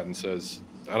looks at that and says.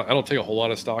 I don't take a whole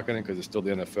lot of stock in it because it's still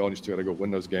the NFL and you still got to go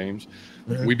win those games.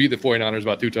 Mm-hmm. We beat the 49ers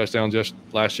by 2 touchdowns just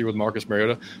last year with Marcus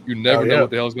Mariota. You never know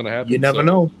what the hell is going to happen. You never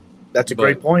know. That's a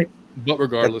great point. But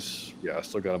regardless, I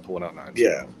still got them pulling out 9.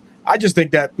 Yeah. I just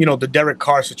think that, the Derek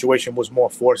Carr situation was more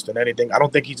forced than anything. I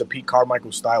don't think he's a Pete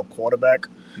Carmichael style quarterback.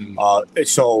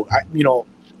 So,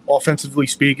 offensively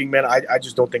speaking, man, I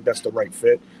just don't think that's the right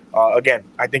fit. Again,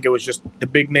 I think it was just the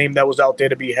big name that was out there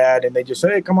to be had, and they just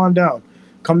said, hey, come on down.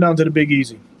 Come down to the Big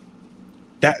Easy.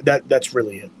 That's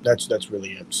really it. That's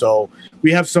really it. So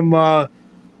we have some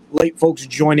late folks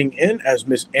joining in as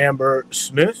Miss Amber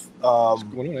Smith.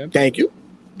 Thank you.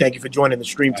 Thank you for joining the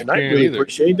stream tonight. Really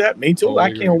appreciate that. Me too.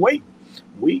 I can't wait.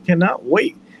 We cannot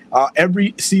wait.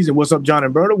 Every season, what's up, John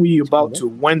and Berta? We about to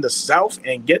win the South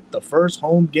and get the first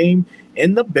home game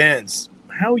in the Benz.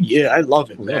 Hell yeah. I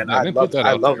love it, man. I love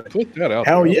it. Put that out.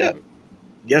 Hell yeah.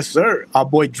 Yes, sir. Our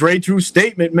boy Dre True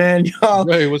Statement, man. Y'all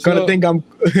gonna think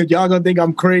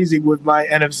I'm crazy with my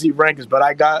NFC rankings, but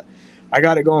I got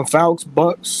it going.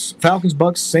 Falcons,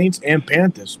 Bucks, Saints, and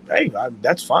Panthers. Hey,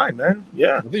 that's fine, man.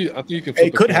 Yeah, I think you can.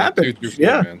 It could happen. 2 through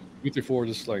 4, man. 2 through 4,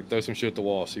 just like throw some shit at the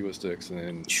wall, see what sticks, and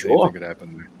then anything could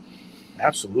happen there.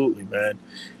 Absolutely, man.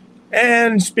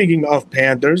 And speaking of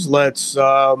Panthers, let's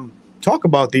talk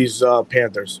about these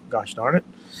Panthers. Gosh darn it.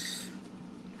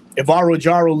 Ivaro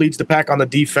Jaro leads the pack on the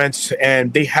defense,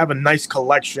 and they have a nice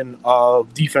collection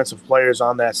of defensive players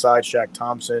on that side. Shaq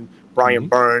Thompson, Brian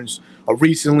Burns.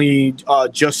 Recently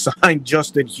just signed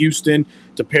Justin Houston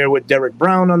to pair with Derek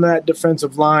Brown on that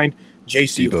defensive line.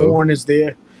 J.C. Horn is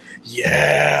there.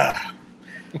 Yeah.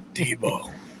 Debo.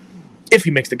 If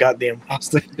he makes the goddamn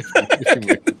roster.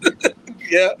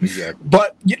 Yeah, exactly.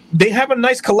 But they have a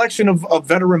nice collection of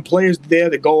veteran players there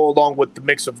that go along with the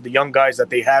mix of the young guys that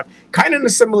they have. Kind of in a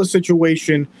similar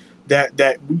situation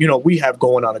that we have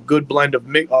going on, a good blend of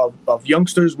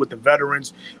youngsters with the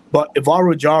veterans. But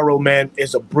Ivaro Jaro, man,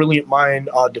 is a brilliant mind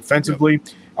defensively.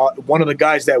 One of the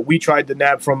guys that we tried to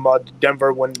nab from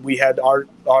Denver when we had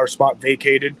our spot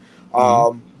vacated.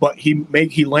 But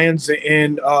he lands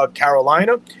in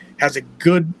Carolina. Has a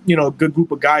good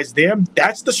group of guys there.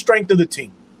 That's the strength of the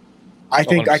team. I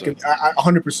think 100%.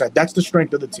 100%. That's the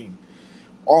strength of the team.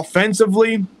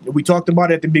 Offensively, we talked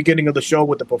about it at the beginning of the show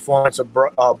with the performance of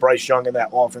Bryce Young in that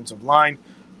offensive line.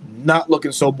 Not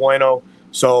looking so bueno.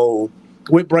 So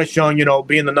with Bryce Young,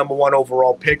 being the number 1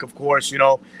 overall pick, of course,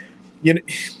 this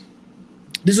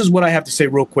is what I have to say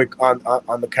real quick on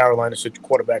the Carolina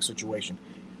quarterback situation.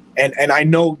 And I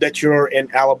know that you're an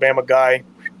Alabama guy.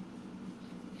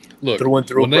 Look,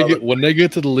 when they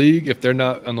get to the league, if they're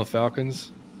not on the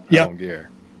Falcons, I don't care.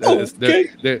 They're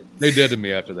dead to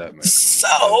me after that, man.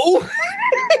 So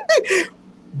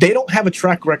they don't have a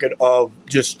track record of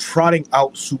just trotting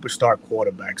out superstar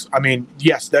quarterbacks. I mean,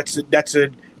 yes,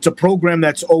 it's a program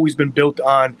that's always been built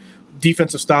on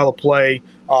defensive style of play,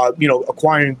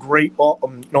 acquiring great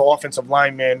offensive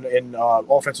linemen and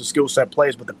offensive skill set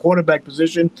players. But the quarterback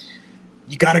position,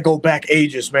 you got to go back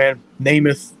ages, man.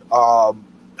 Namath.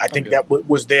 I think that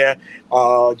was there.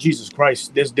 Jesus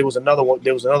Christ, there was another one.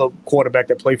 There was another quarterback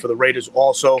that played for the Raiders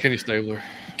also. Kenny Stabler.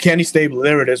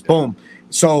 There it is. Boom.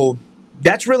 So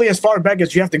that's really as far back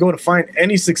as you have to go to find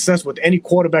any success with any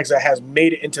quarterbacks that has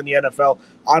made it into the NFL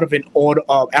out of an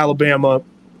Alabama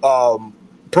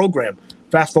program.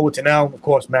 Fast forward to now, of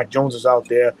course, Mac Jones is out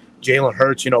there. Jalen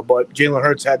Hurts, but Jalen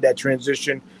Hurts had that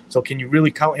transition. So can you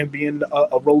really count him being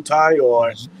a roll tie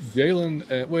or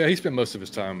Jalen? He spent most of his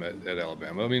time at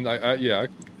Alabama. I mean,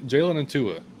 Jalen and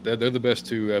Tua, they're the best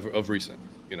two of recent.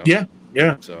 Yeah.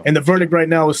 So. And the verdict right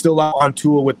now is still out on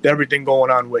Tua with everything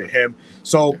going on with him.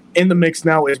 So in the mix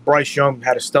now is Bryce Young,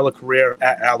 had a stellar career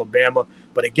at Alabama,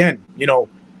 but again,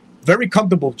 very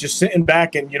comfortable just sitting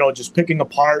back and just picking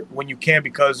apart when you can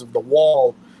because of the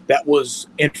wall that was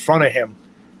in front of him.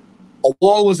 A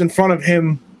wall was in front of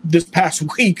him this past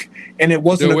week, and it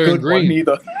wasn't a good one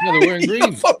either. Yeah, they're wearing green.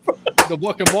 The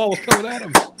fucking ball was coming at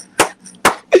him.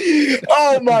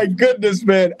 Oh my goodness,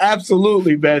 man!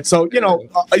 Absolutely, man. So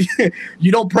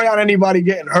you don't prey on anybody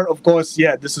getting hurt. Of course,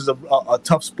 this is a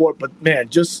tough sport, but man,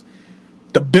 just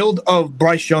the build of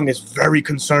Bryce Young is very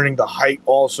concerning. The height,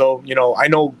 also,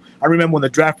 I remember when the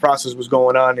draft process was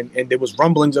going on, and there was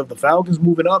rumblings of the Falcons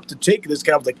moving up to take this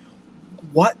guy. I was like,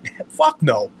 what? Fuck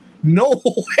no. No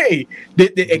way!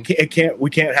 It can't. We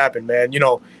can't happen, man.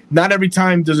 Not every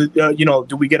time does it.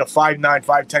 Do we get a 5'9",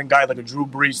 5'10" guy like a Drew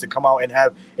Brees to come out and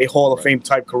have a Hall of Fame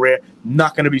type career?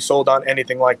 Not going to be sold on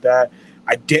anything like that.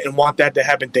 I didn't want that to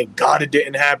happen. Thank God it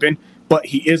didn't happen. But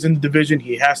he is in the division.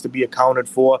 He has to be accounted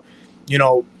for.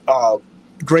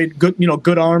 Great, good.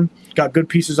 Good arm. Got good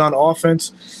pieces on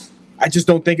offense. I just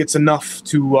don't think it's enough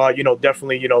to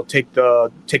definitely take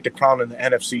the crown in the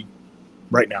NFC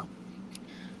right now.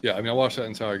 Yeah, I mean, I watched that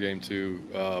entire game too,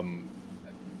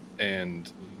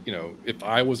 and if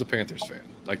I was a Panthers fan,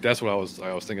 Like that's what I was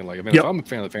thinking. Like, I mean, if I'm a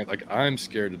fan of the fan, like I'm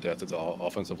scared to death of the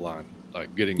offensive line,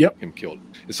 like getting him killed.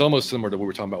 It's almost similar to what we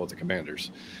were talking about with the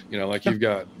Commanders. You know, like you've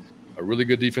got a really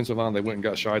good defensive line. They went and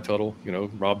got Shy Tuttle. You know,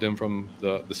 robbed him from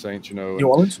the Saints. You know, New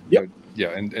Orleans. Yep. Yeah,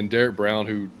 and Derek Brown,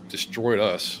 who destroyed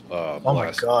us. Oh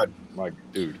my God, my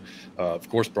dude. Of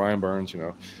course, Brian Burns. You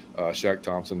know, Shaq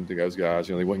Thompson. Those guys.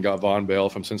 You know, they went and got Von Bell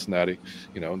from Cincinnati.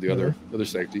 You know, the other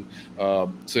safety.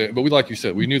 But we, like you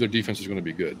said, we knew their defense was going to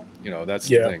be good. You know, that's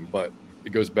the thing. But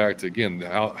it goes back to again,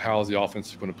 how is the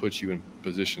offense going to put you in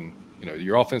position? You know,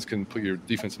 your offense can put your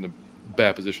defense in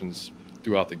bad positions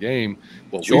throughout the game.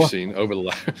 What we've seen over the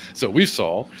last, so we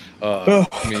saw.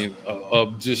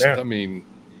 I mean,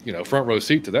 you know, front row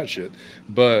seat to that shit.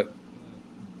 But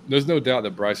there's no doubt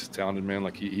that Bryce is talented, man.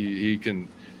 Like he can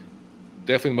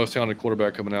definitely the most talented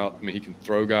quarterback coming out. I mean, he can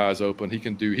throw guys open. He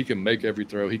can make every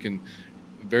throw.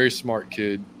 Very smart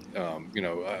kid. You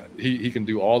know, he can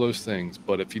do all those things.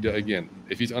 But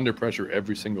if he's under pressure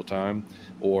every single time,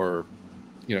 or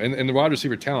you know, and the wide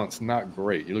receiver talent's not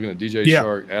great. You're looking at DJ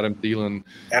Shark, Adam Thielen.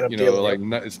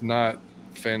 It's not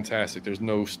fantastic. There's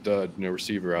no stud,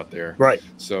 receiver out there. Right.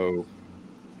 So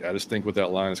I just think with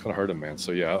that line, it's going to hurt him, man.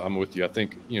 So yeah, I'm with you. I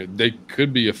think they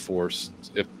could be a force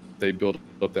if they build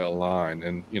up that line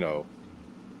and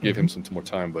give him some more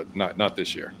time, but not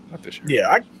this year. Not this year.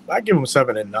 Yeah, I give him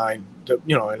 7 and 9.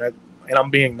 And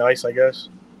I'm being nice, I guess.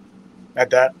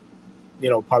 At that,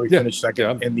 probably finish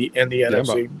second in the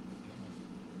NFC.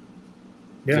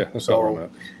 That's all I'm at.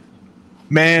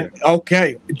 Man,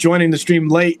 okay. Joining the stream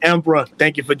late, Emperor.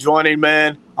 Thank you for joining,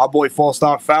 man. Our boy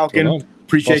Falstar Falcon.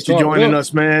 Appreciate you joining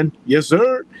us, man. Yes,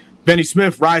 sir. Benny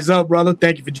Smith, rise up, brother.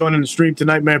 Thank you for joining the stream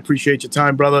tonight, man. Appreciate your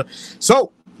time, brother.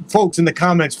 So, folks, in the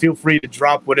comments, feel free to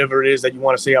drop whatever it is that you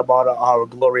want to say about our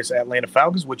glorious Atlanta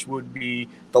Falcons, which would be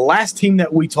the last team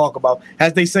that we talk about.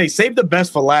 As they say, save the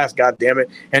best for last, goddammit.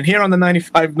 And here on the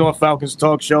 95 North Falcons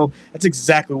Talk Show, that's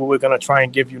exactly what we're going to try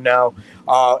and give you now,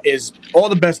 is all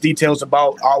the best details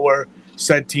about our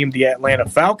said team, the Atlanta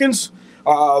Falcons.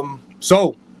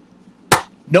 So,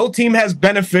 no team has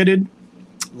benefited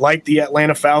like the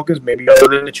Atlanta Falcons, maybe other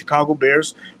than the Chicago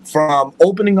Bears, from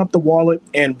opening up the wallet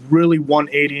and really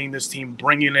 180ing this team,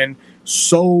 bringing in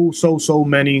so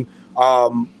many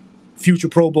future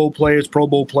Pro Bowl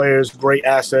players, great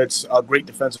assets, great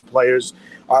defensive players,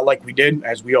 like we did,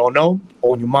 as we all know,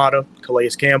 Onyemata,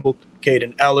 Calais Campbell,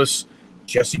 Caden Ellis,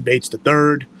 Jesse Bates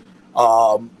III.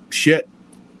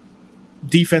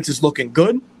 Defense is looking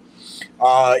good.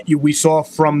 We saw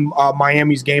from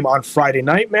Miami's game on Friday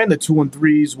night, man, the 2 and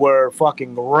 3s were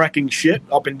fucking wrecking shit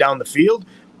up and down the field.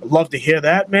 I'd love to hear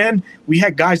that, man. We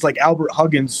had guys like Albert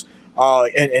Huggins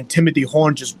and Timothy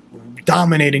Horn just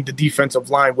dominating the defensive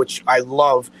line, which I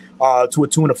love, to a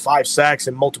tune of 5 sacks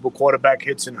and multiple quarterback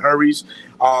hits and hurries.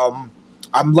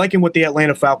 I'm liking what the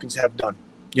Atlanta Falcons have done.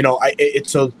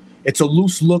 It's a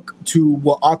loose look to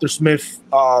what Arthur Smith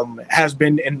has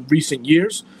been in recent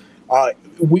years.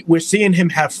 We're seeing him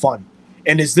have fun.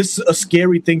 And is this a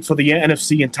scary thing for the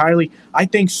NFC entirely? I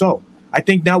think so. I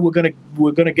think now we're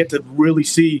gonna get to really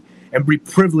see and be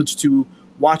privileged to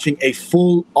watching a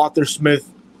full Arthur Smith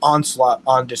onslaught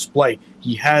on display.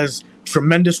 He has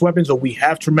tremendous weapons, or we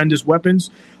have tremendous weapons.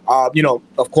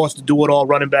 Of course, the do-it-all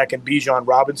running back in Bijan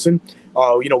Robinson.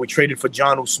 We traded for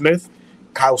Jonnu Smith.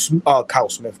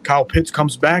 Kyle Pitts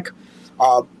comes back.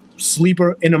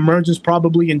 Sleeper in emergence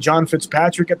probably in John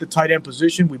Fitzpatrick at the tight end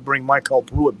position. We bring Michael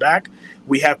Pruitt back.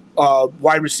 We have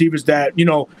wide receivers that,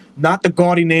 not the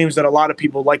gaudy names that a lot of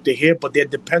people like to hear, but they're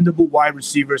dependable wide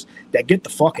receivers that get the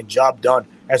fucking job done.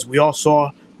 As we all saw,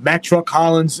 Mack Truck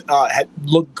Hollins had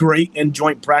looked great in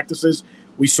joint practices.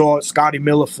 We saw Scotty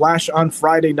Miller flash on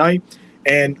Friday night.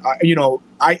 And,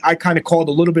 I kind of called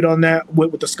a little bit on that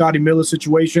with the Scotty Miller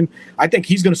situation. I think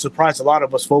he's going to surprise a lot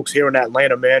of us folks here in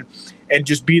Atlanta, man, and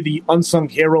just be the unsung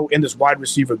hero in this wide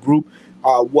receiver group.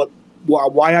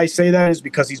 Why I say that is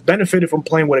because he's benefited from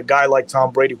playing with a guy like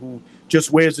Tom Brady, who just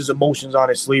wears his emotions on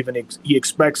his sleeve, and he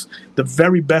expects the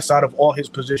very best out of all his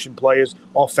position players,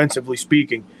 offensively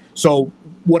speaking. So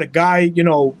what a guy,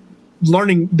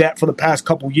 learning that for the past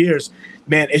couple years,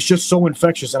 man, it's just so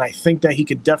infectious. And I think that he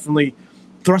could definitely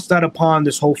thrust that upon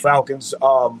this whole Falcons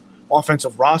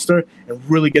offensive roster and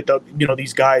really get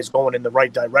these guys going in the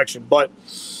right direction. But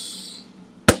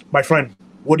my friend,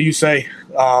 what do you say?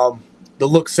 The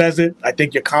look says it. I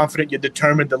think you're confident, you're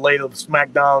determined to lay the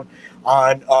smackdown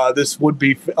on this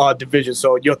would-be division.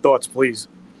 So your thoughts, please.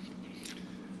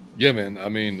 Yeah, man. I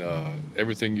mean,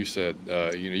 everything you said,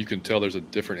 you can tell there's a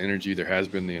different energy. There has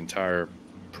been the entire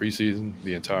preseason,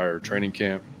 the entire training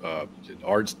camp.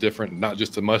 Art's different, not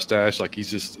just the mustache. Like he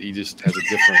just has a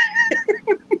different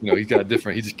He's got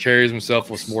different. He just carries himself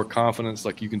with more confidence,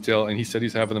 like you can tell. And he said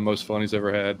he's having the most fun he's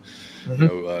ever had.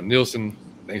 Nielsen,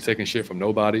 he's taking shit from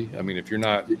nobody. I mean, if you're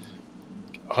not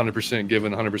 100%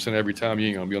 given 100% every time, you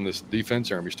ain't gonna be on this defense.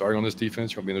 You're gonna be starting on this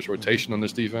defense. You're gonna be in this rotation on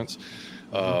this defense.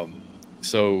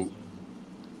 So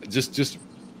just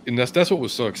and that's what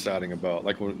was so exciting about.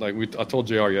 I told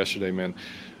JR yesterday, man.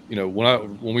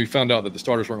 When we found out that the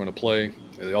starters weren't going to play,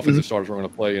 the offensive starters weren't going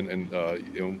to play,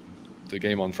 and the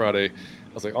game on Friday,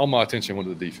 I was like, all my attention went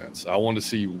to the defense. I wanted to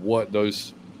see what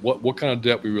kind of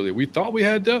depth we thought we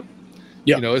had depth.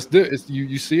 Yeah,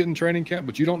 you see it in training camp,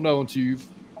 but you don't know until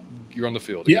you're on the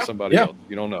field against somebody else.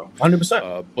 You don't know.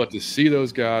 100%. But to see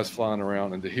those guys flying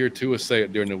around and to hear Tua say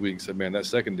it during the week, said, man, that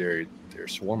secondary, they're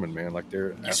swarming, man. Like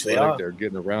they're athletic, they're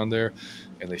getting around there,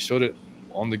 and they showed it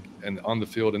on the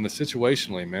field and the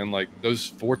situationally, man. Like those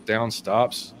fourth down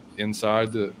stops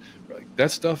inside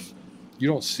that stuff you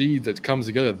don't see that comes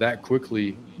together that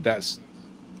quickly. That's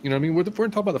what I mean. We're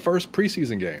talking about the first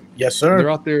preseason game. Yes, sir. They're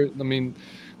out there. I mean,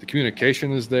 the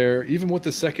communication is there, even with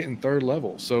the second and third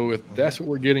level. So if that's what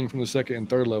we're getting from the second and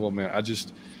third level, man,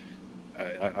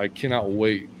 I cannot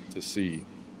wait to see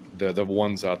the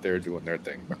ones out there doing their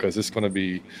thing, because it's going to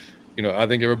be, I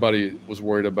think everybody was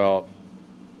worried about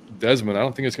Desmond. I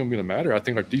don't think it's going to be the matter. I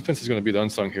think our defense is going to be the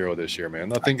unsung hero this year,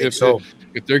 man. I think if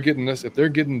they're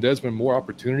getting Desmond more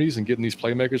opportunities and getting these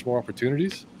playmakers more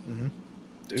opportunities,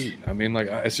 dude, I mean,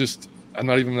 I'm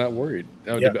not even that worried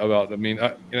about. I mean,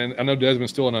 I know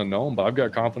Desmond's still an unknown, but I've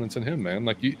got confidence in him, man.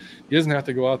 Like he doesn't have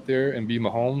to go out there and be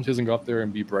Mahomes. He doesn't go out there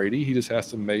and be Brady. He just has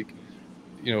to make.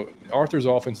 Arthur's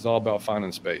offense is all about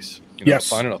finding space.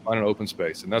 Finding an open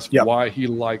space, and that's why he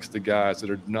likes the guys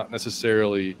that are not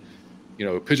necessarily,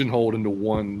 pigeonholed into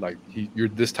one. Like you're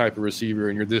this type of receiver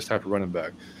and you're this type of running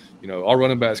back. Our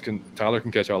running backs Tyler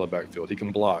can catch all the backfield. He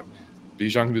can block.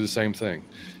 Bijan can do the same thing.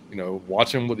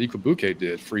 Watch him what Ikwebuike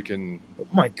did. Freaking! Oh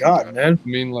my God, man! I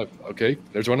mean, okay,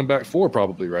 there's running back 4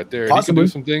 probably right there. Possibly.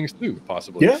 He can do some things too,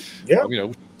 possibly. Yeah.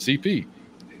 CP.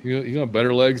 He's gonna have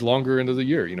better legs longer into the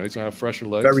year. He's gonna have fresher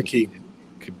legs. Very key.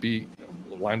 Could be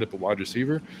lined up a wide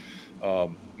receiver.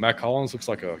 Matt Collins looks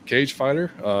like a cage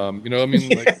fighter. I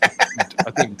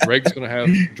think Drake's gonna have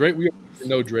Drake. We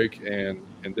know Drake and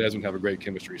Desmond have a great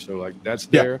chemistry. So that's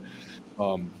there.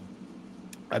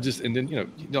 Like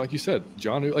you said,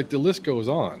 John, the list goes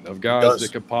on of guys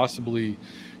that could possibly,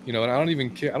 and I don't even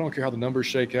care. I don't care how the numbers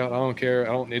shake out. I don't care.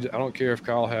 I don't care if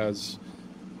Kyle has,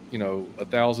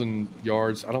 1,000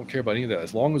 yards. I don't care about any of that.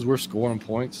 As long as we're scoring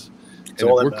points, and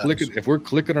if we're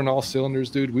clicking on all cylinders,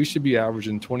 dude, we should be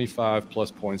averaging 25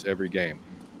 plus points every game.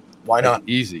 Why not?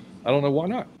 Easy. I don't know why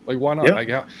not. Why not?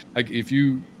 Yeah.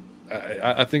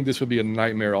 I think this would be a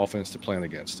nightmare offense to plan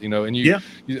against, and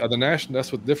the national.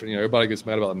 That's what's different. Everybody gets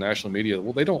mad about the national media.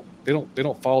 Well, they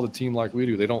don't follow the team like we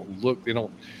do. They don't look. They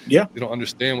don't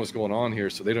understand what's going on here.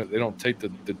 So they don't take the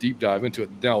deep dive into it.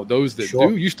 Now those that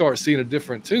do, you start seeing a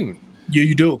different tune. Yeah,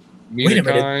 you do. Mina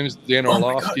Kimes, Dan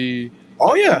Orlovsky.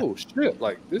 Oh yeah. Oh shit!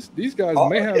 Like these guys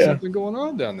may have something going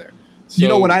on down there. So, you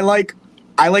know what I like?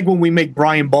 I like when we make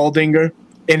Brian Baldinger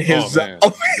in his.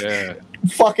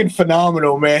 Fucking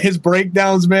phenomenal, man. His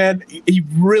breakdowns, man. He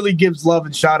really gives love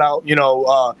and shout out,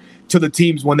 to the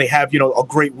teams when they have, a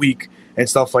great week and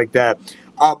stuff like that.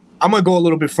 I'm gonna go a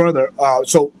little bit further.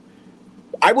 So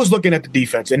I was looking at the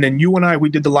defense, and then you and we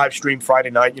did the live stream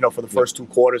Friday night, for the first 2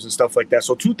 quarters and stuff like that.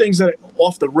 So 2 things that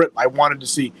off the rip I wanted to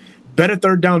see: better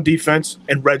third down defense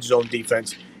and red zone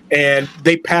defense. And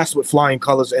they passed with flying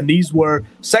colors. And these were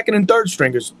second and third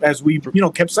stringers, as we,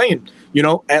 kept saying.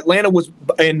 Atlanta was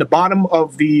in the bottom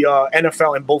of the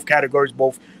NFL in both categories,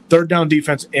 both third down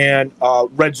defense and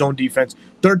red zone defense.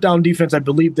 Third down defense, I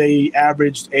believe they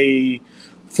averaged a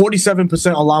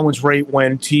 47% allowance rate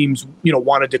when teams,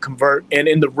 wanted to convert. And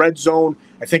in the red zone,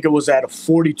 I think it was at a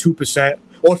 42%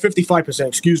 or 55%,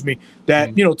 excuse me,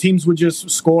 that, teams would just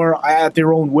score at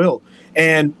their own will.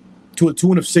 And to a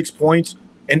tune of 6 points.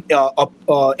 And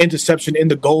interception in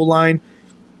the goal line.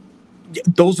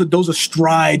 Those are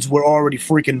strides we're already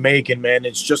freaking making, man.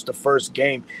 It's just the first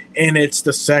game, and it's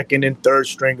the second and third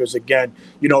stringers again.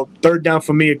 Third down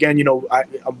for me again.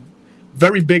 I'm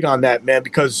very big on that, man,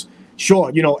 because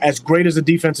sure, as great as the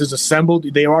defense is assembled,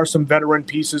 there are some veteran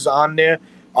pieces on there.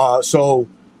 So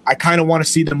I kind of want to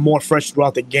see them more fresh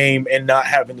throughout the game and not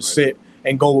having to sit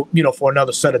and go, for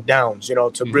another set of downs,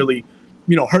 to really,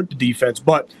 hurt the defense,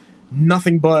 but.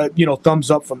 Nothing but, thumbs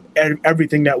up from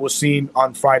everything that was seen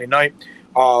on Friday night.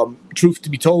 Truth to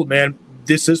be told, man,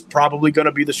 this is probably going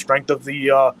to be the strength of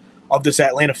the of this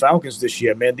Atlanta Falcons this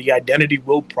year, man. The identity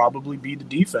will probably be the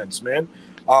defense, man.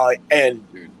 And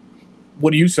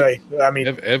What do you say? I mean,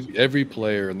 every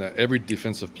player and every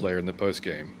defensive player in the post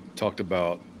game talked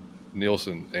about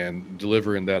Nielsen and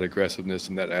delivering that aggressiveness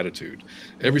and that attitude.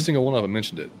 Every single one of them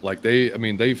mentioned it. Like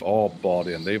they've all bought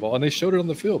in. And they showed it on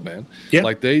the field, man. Yeah.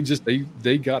 Like they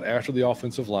got after the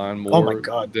offensive line more. Oh my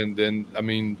God. Than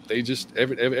they just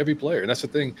every player. And that's the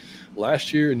thing.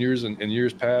 Last year and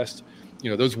years past,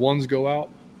 those ones go out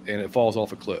and it falls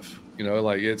off a cliff.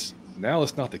 Like it's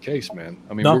not the case, man.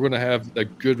 I mean, we're going to have a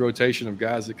good rotation of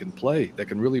guys that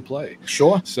can really play.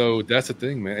 Sure. So that's the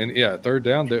thing, man. And yeah, third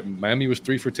down, Miami was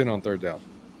 3 for 10 on third down.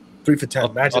 3 for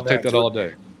 10. I'll take that all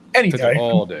day. Any day.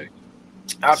 All day.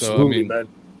 Absolutely, man.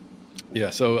 Yeah.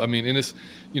 So, and it's,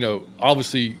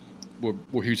 obviously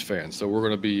we're huge fans, so we're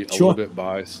going to be a little bit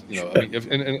biased,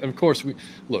 and of course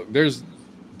there's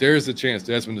a chance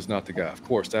Desmond is not the guy. Of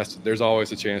course, there's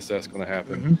always a chance that's going to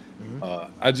happen.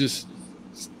 I just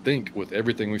think with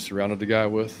everything we surrounded the guy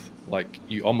with, like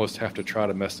you almost have to try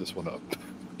to mess this one up.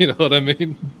 You know what I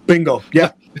mean? Bingo.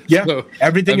 Yeah. Yeah. So,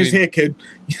 everything is here, kid.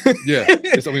 Yeah.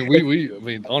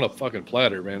 We on a fucking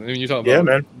platter, man. I mean, you're talking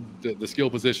about the skill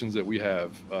positions that we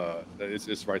have.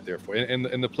 It's right there for you.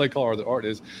 And the play caller, the Art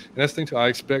is, and that's the thing too. I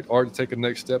expect Art to take a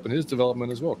next step in his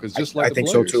development as well. Because just like I think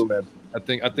so too, man. I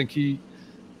think he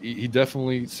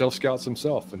definitely self-scouts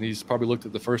himself, and he's probably looked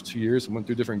at the first 2 years and went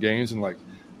through different games and like,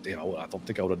 I don't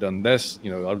think I would have done this.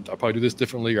 I'll probably do this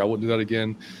differently, or I wouldn't do that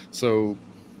again. So,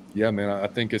 yeah, man, I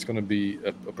think it's going to be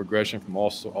a progression from all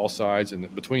sides,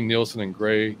 and between Nielsen and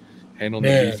Gray handling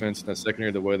the defense and that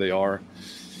secondary the way they are,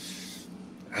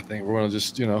 I think we're going to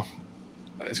just,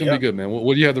 it's going to be good, man.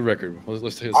 What do you have the record?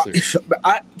 Let's hit it.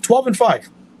 12-5.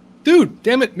 Dude,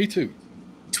 damn it, me too.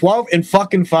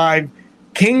 12-5.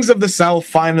 Kings of the South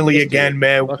finally again,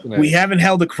 man. We haven't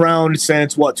held a crown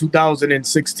since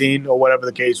 2016 or whatever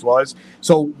the case was.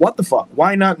 So what the fuck?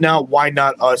 Why not now? Why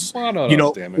not us? Why not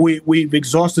us, damn it? We've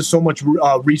exhausted so much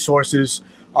resources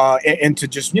into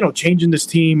just changing this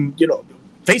team,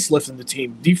 facelifting the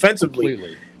team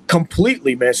defensively,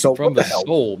 completely, man. So from what the hell?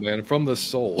 Soul, man, from the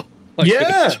soul. Like,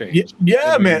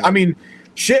 yeah, man. I mean,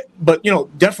 shit. But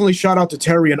definitely shout out to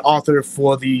Terry and Arthur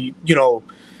for the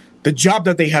the job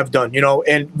that they have done,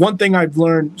 and one thing I've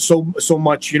learned so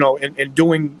much, in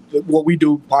doing what we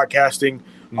do, podcasting,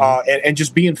 and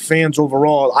just being fans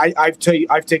overall, I've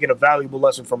taken a valuable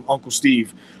lesson from Uncle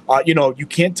Steve. You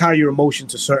can't tie your emotion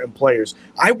to certain players.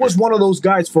 I was one of those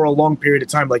guys for a long period of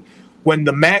time. Like when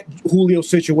the Matt Julio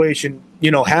situation,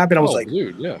 happened, I was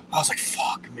I was like,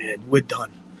 fuck, man, we're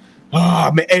done.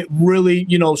 Man, it really,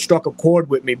 struck a chord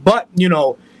with me. But,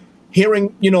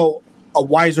 hearing, a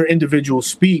wiser individual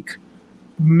speak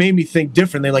made me think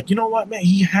differently. Like, you know what, man,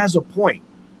 he has a point.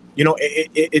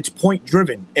 It's point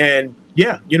driven. And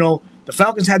the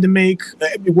Falcons had to make,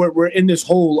 we're in this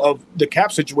hole of the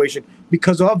cap situation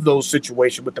because of those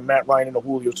situations with the Matt Ryan and the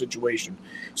Julio situation.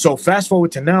 So fast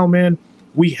forward to now, man,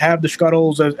 we have the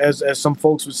scuttles, as some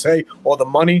folks would say, or the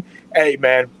money. Hey,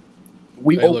 man,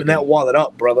 we open that wallet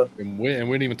up, brother. And we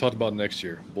didn't even talk about next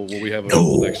year. What we have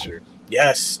available next year.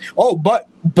 Yes. Oh, but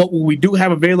what we do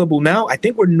have available now, I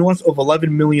think we're north of $11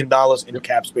 million in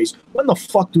cap space. When the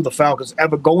fuck do the Falcons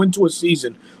ever go into a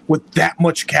season with that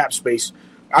much cap space?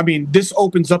 I mean, this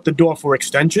opens up the door for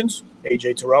extensions,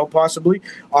 AJ Terrell possibly.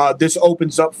 This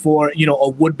opens up for, a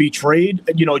would-be trade.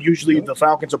 Usually the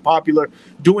Falcons are popular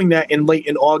doing that late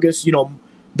in August.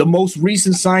 The most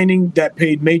recent signing that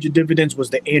paid major dividends was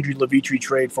the Andrew Levitri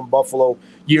trade from Buffalo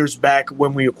years back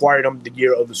when we acquired him the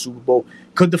year of the Super Bowl.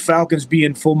 Could the Falcons be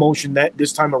in full motion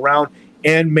this time around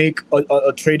and make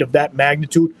a trade of that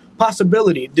magnitude?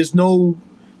 Possibility. There's no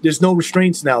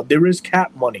restraints now. There is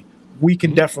cap money. We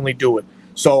can definitely do it.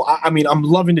 So, I mean, I'm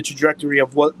loving the trajectory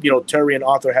of what, Terry and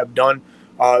Arthur have done,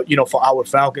 for our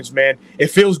Falcons, man. It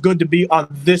feels good to be on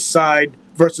this side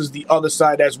versus the other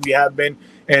side as we have been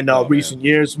in recent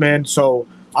years, man. So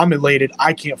I'm elated.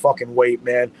 I can't fucking wait,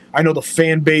 man. I know the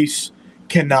fan base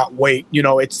cannot wait.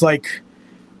 It's like,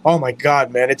 oh my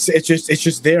God, man. It's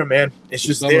just there, man. It's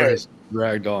just there. It's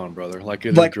dragged on, brother. Like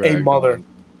a mother. On.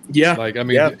 Yeah. Like, I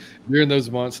mean, during those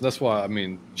months, and that's why, I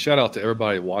mean, shout out to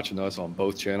everybody watching us on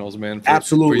both channels, man.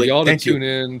 Absolutely. For y'all to tune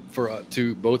in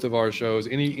to both of our shows,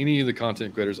 any of the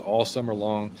content creators all summer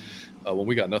long, when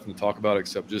we got nothing to talk about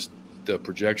except just the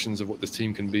projections of what this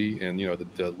team can be, and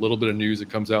the little bit of news that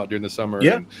comes out during the summer,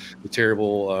 and the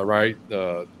terrible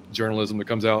journalism that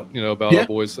comes out, about our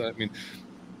boys. I mean,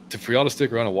 for y'all to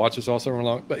stick around and watch us all summer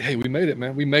long, but hey, we made it,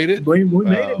 man. We made it. We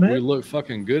made it, man. We looked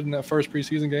fucking good in that first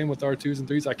preseason game with our 2s and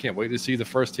 3s. I can't wait to see the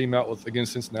first team out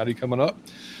against Cincinnati coming up.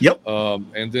 Yep.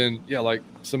 And then like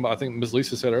I think Ms.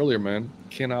 Lisa said earlier, man,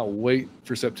 cannot wait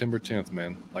for September 10th,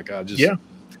 man. Like I just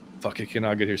fuck, it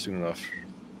cannot get here soon enough.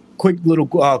 Quick little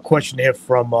question here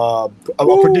from a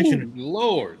prediction.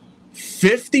 Lord.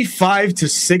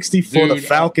 55-60 for the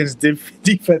Falcons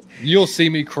defense. You'll see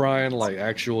me crying like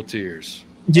actual tears.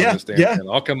 Yeah.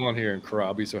 I'll come on here and cry.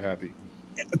 I'll be so happy.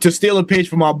 To steal a page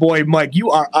from our boy Mike,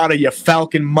 you are out of your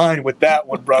Falcon mind with that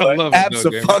one, brother.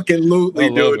 Absolutely,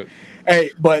 dude.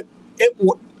 Hey, but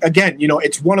again,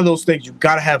 it's one of those things. You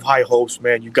got to have high hopes,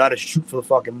 man. You got to shoot for the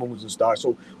fucking moons and stars.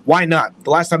 So why not?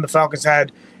 The last time the Falcons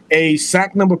had a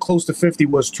sack number close to 50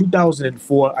 was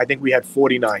 2004. I think we had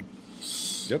 49.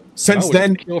 Yep. Since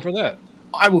then, kill for that.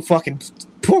 I would fucking.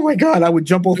 Oh my god! I would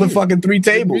jump over fucking 3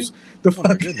 tables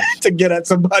to get at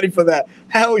somebody for that.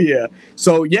 Hell yeah!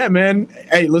 So yeah, man.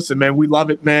 Hey, listen, man. We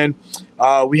love it, man.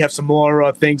 We have some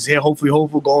more things here. Hopefully,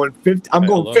 going 50. I'm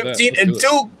going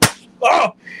 15-2.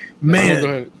 Oh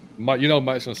man.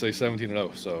 Mike's gonna say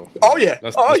 17-0. So. Oh yeah.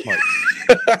 That's Mike.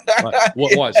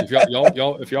 Watch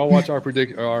if y'all watch our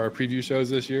preview shows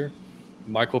this year,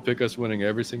 Mike will pick us winning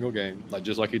every single game,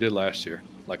 just like he did last year,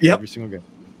 every single game.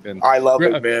 And I love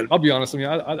it, man. I'll be honest. I mean,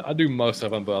 I do most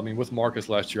of them, but I mean, with Marcus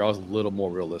last year, I was a little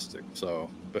more realistic. So,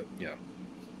 but yeah,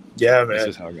 man, that's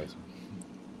just how it goes.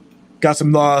 Got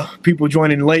some people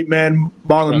joining late, man.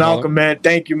 Marlon Malcolm, man.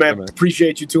 Thank you, man.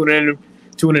 Appreciate you tuning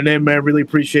in, man. Really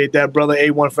appreciate that, brother.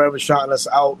 A1 forever shouting us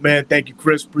out, man. Thank you,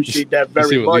 Chris. Appreciate that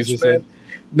very much, man. Said?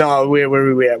 No, where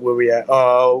we at? Where we at?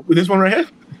 This one right here.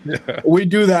 Yeah. We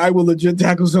do that. I will legit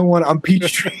tackle someone on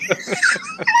Peachtree.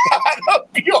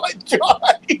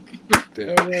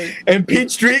 And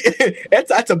Peachtree,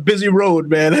 that's a busy road,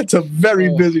 man. That's a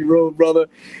very busy road, brother.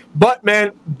 But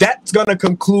man, that's gonna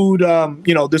conclude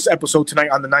this episode tonight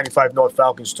on the 95 North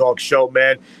Falcons Talk Show,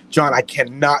 man. John, I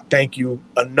cannot thank you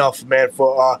enough, man,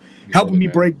 for helping me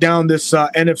break down this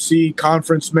NFC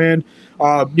conference, man.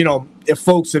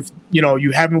 If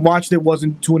you haven't watched it,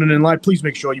 wasn't tuning in live, please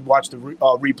make sure you watch the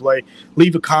replay.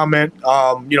 Leave a comment.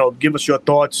 Give us your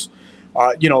thoughts.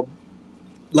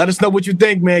 Let us know what you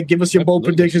think, man. Give us your bold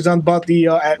predictions about the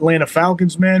Atlanta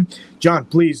Falcons, man. John,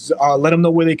 please let them know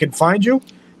where they can find you,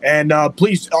 and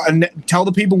please tell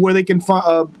the people where they can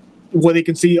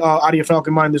see Out of Your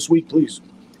Falcon Mind this week, please.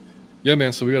 Yeah,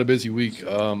 man. So we got a busy week.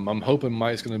 I'm hoping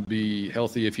Mike's going to be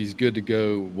healthy. If he's good to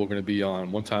go, we're going to be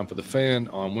on One Time for the Fan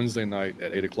on Wednesday night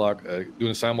at 8:00,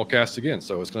 doing a simulcast again.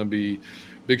 So it's going to be a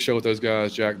big show with those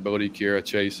guys, Jack, Bodie, Kiera,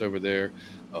 Chase over there.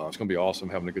 It's going to be awesome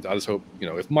having a good time. I just hope,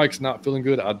 if Mike's not feeling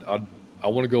good, I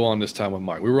want to go on this time with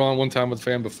Mike. We were on One Time with the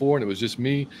Fan before, and it was just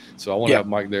me. So I want to have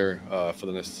Mike there for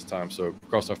the next time. So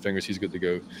cross our fingers, he's good to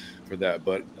go for that.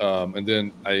 But and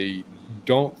then I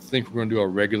don't think we're going to do a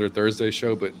regular Thursday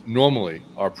show, but normally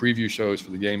our preview shows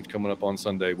for the games coming up on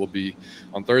Sunday will be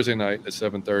on Thursday night at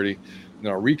 7:30. And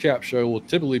our recap show will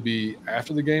typically be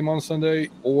after the game on Sunday,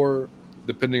 or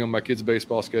depending on my kids'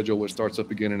 baseball schedule, which starts up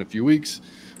again in a few weeks.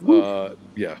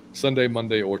 Sunday,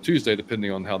 Monday, or Tuesday,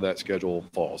 depending on how that schedule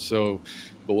falls. So,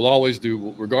 but we'll always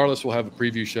do, regardless, we'll have a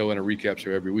preview show and a recap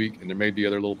show every week, and there may be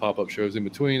other little pop-up shows in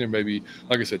between. There may be,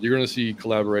 like I said, you're going to see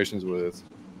collaborations with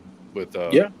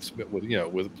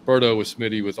Berto, with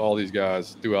Smitty, with all these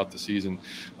guys throughout the season.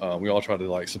 We all try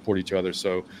to support each other.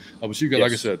 So, but you can,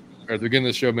 like I said at the beginning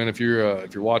of the show, man, if you're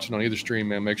watching on either stream,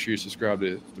 man, make sure you subscribe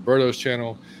to Berto's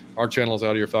channel. Our channel is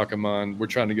Out of Your Falcon Mind. We're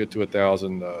trying to get to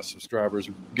 1,000 subscribers.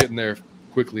 We're getting there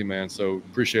quickly, man. So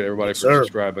appreciate everybody for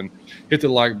subscribing. Hit the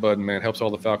like button, man. Helps all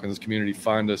the Falcons community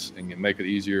find us and make it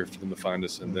easier for them to find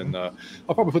us. And then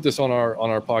I'll probably put this on our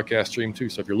podcast stream too.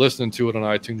 So if you're listening to it on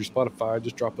iTunes or Spotify,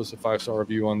 just drop us a 5-star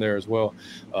review on there as well.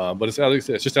 But it's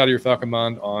just Out of Your Falcon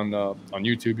Mind on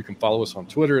YouTube. You can follow us on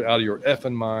Twitter at Out of Your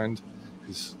Effing Mind,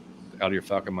 because Out of Your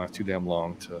Falcon Mind too damn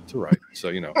long to write.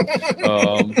 So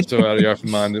so Out of Your Effing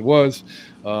Mind it was.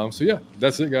 So yeah,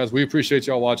 that's it, guys. We appreciate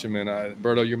y'all watching, man.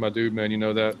 Berto, you're my dude, man. You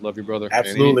know that. Love you, brother.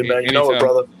 Absolutely, man. You know it,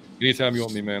 brother. Anytime you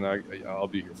want me, man, I'll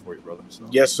be here for you, brother. So,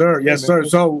 yes, sir. Yes, sir.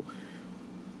 So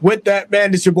with that,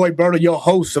 man, this is your boy Berto, your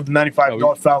host of the 95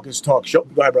 North Falcons Talk Show.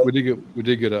 Go ahead, brother. We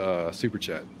did get a super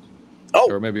chat.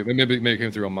 Oh, or maybe it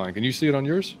came through on mine. Can you see it on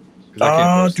yours?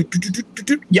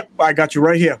 Yep, I got you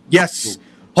right here. Yes. Cool.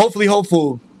 Hopefully,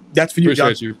 that's for you,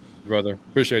 John.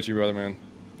 Appreciate you, brother, man.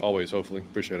 Always, hopefully.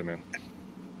 Appreciate it, man.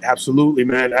 Absolutely,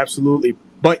 man. Absolutely.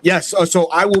 But yes, so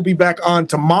I will be back on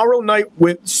tomorrow night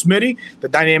with Smitty. The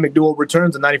dynamic duo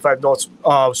returns, the 95 North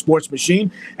Sports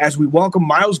Machine, as we welcome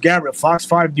Miles Garrett, Fox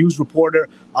 5 News reporter,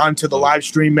 onto the live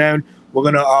stream, man. We're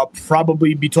going to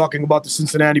probably be talking about the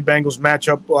Cincinnati Bengals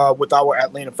matchup with our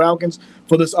Atlanta Falcons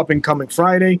for this up-and-coming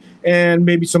Friday, and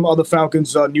maybe some other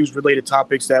Falcons news-related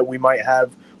topics that we might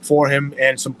have for him,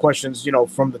 and some questions,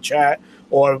 from the chat.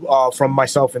 or from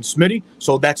myself and Smitty.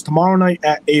 So that's tomorrow night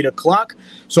at 8 o'clock.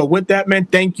 So with that, man,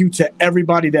 thank you to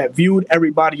everybody that viewed,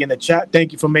 everybody in the chat.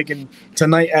 Thank you for making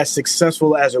tonight as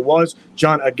successful as it was.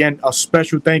 John, again, a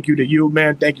special thank you to you,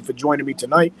 man. Thank you for joining me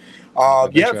tonight.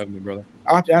 Thanks for having me, brother.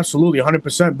 Absolutely,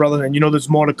 100%, brother. And there's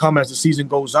more to come as the season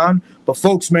goes on. But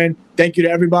folks, man, thank you to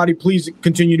everybody. Please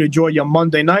continue to enjoy your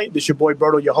Monday night. This is your boy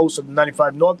Berto, your host of the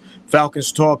 95 North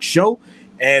Falcons Talk Show.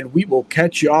 And we will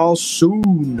catch y'all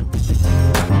soon.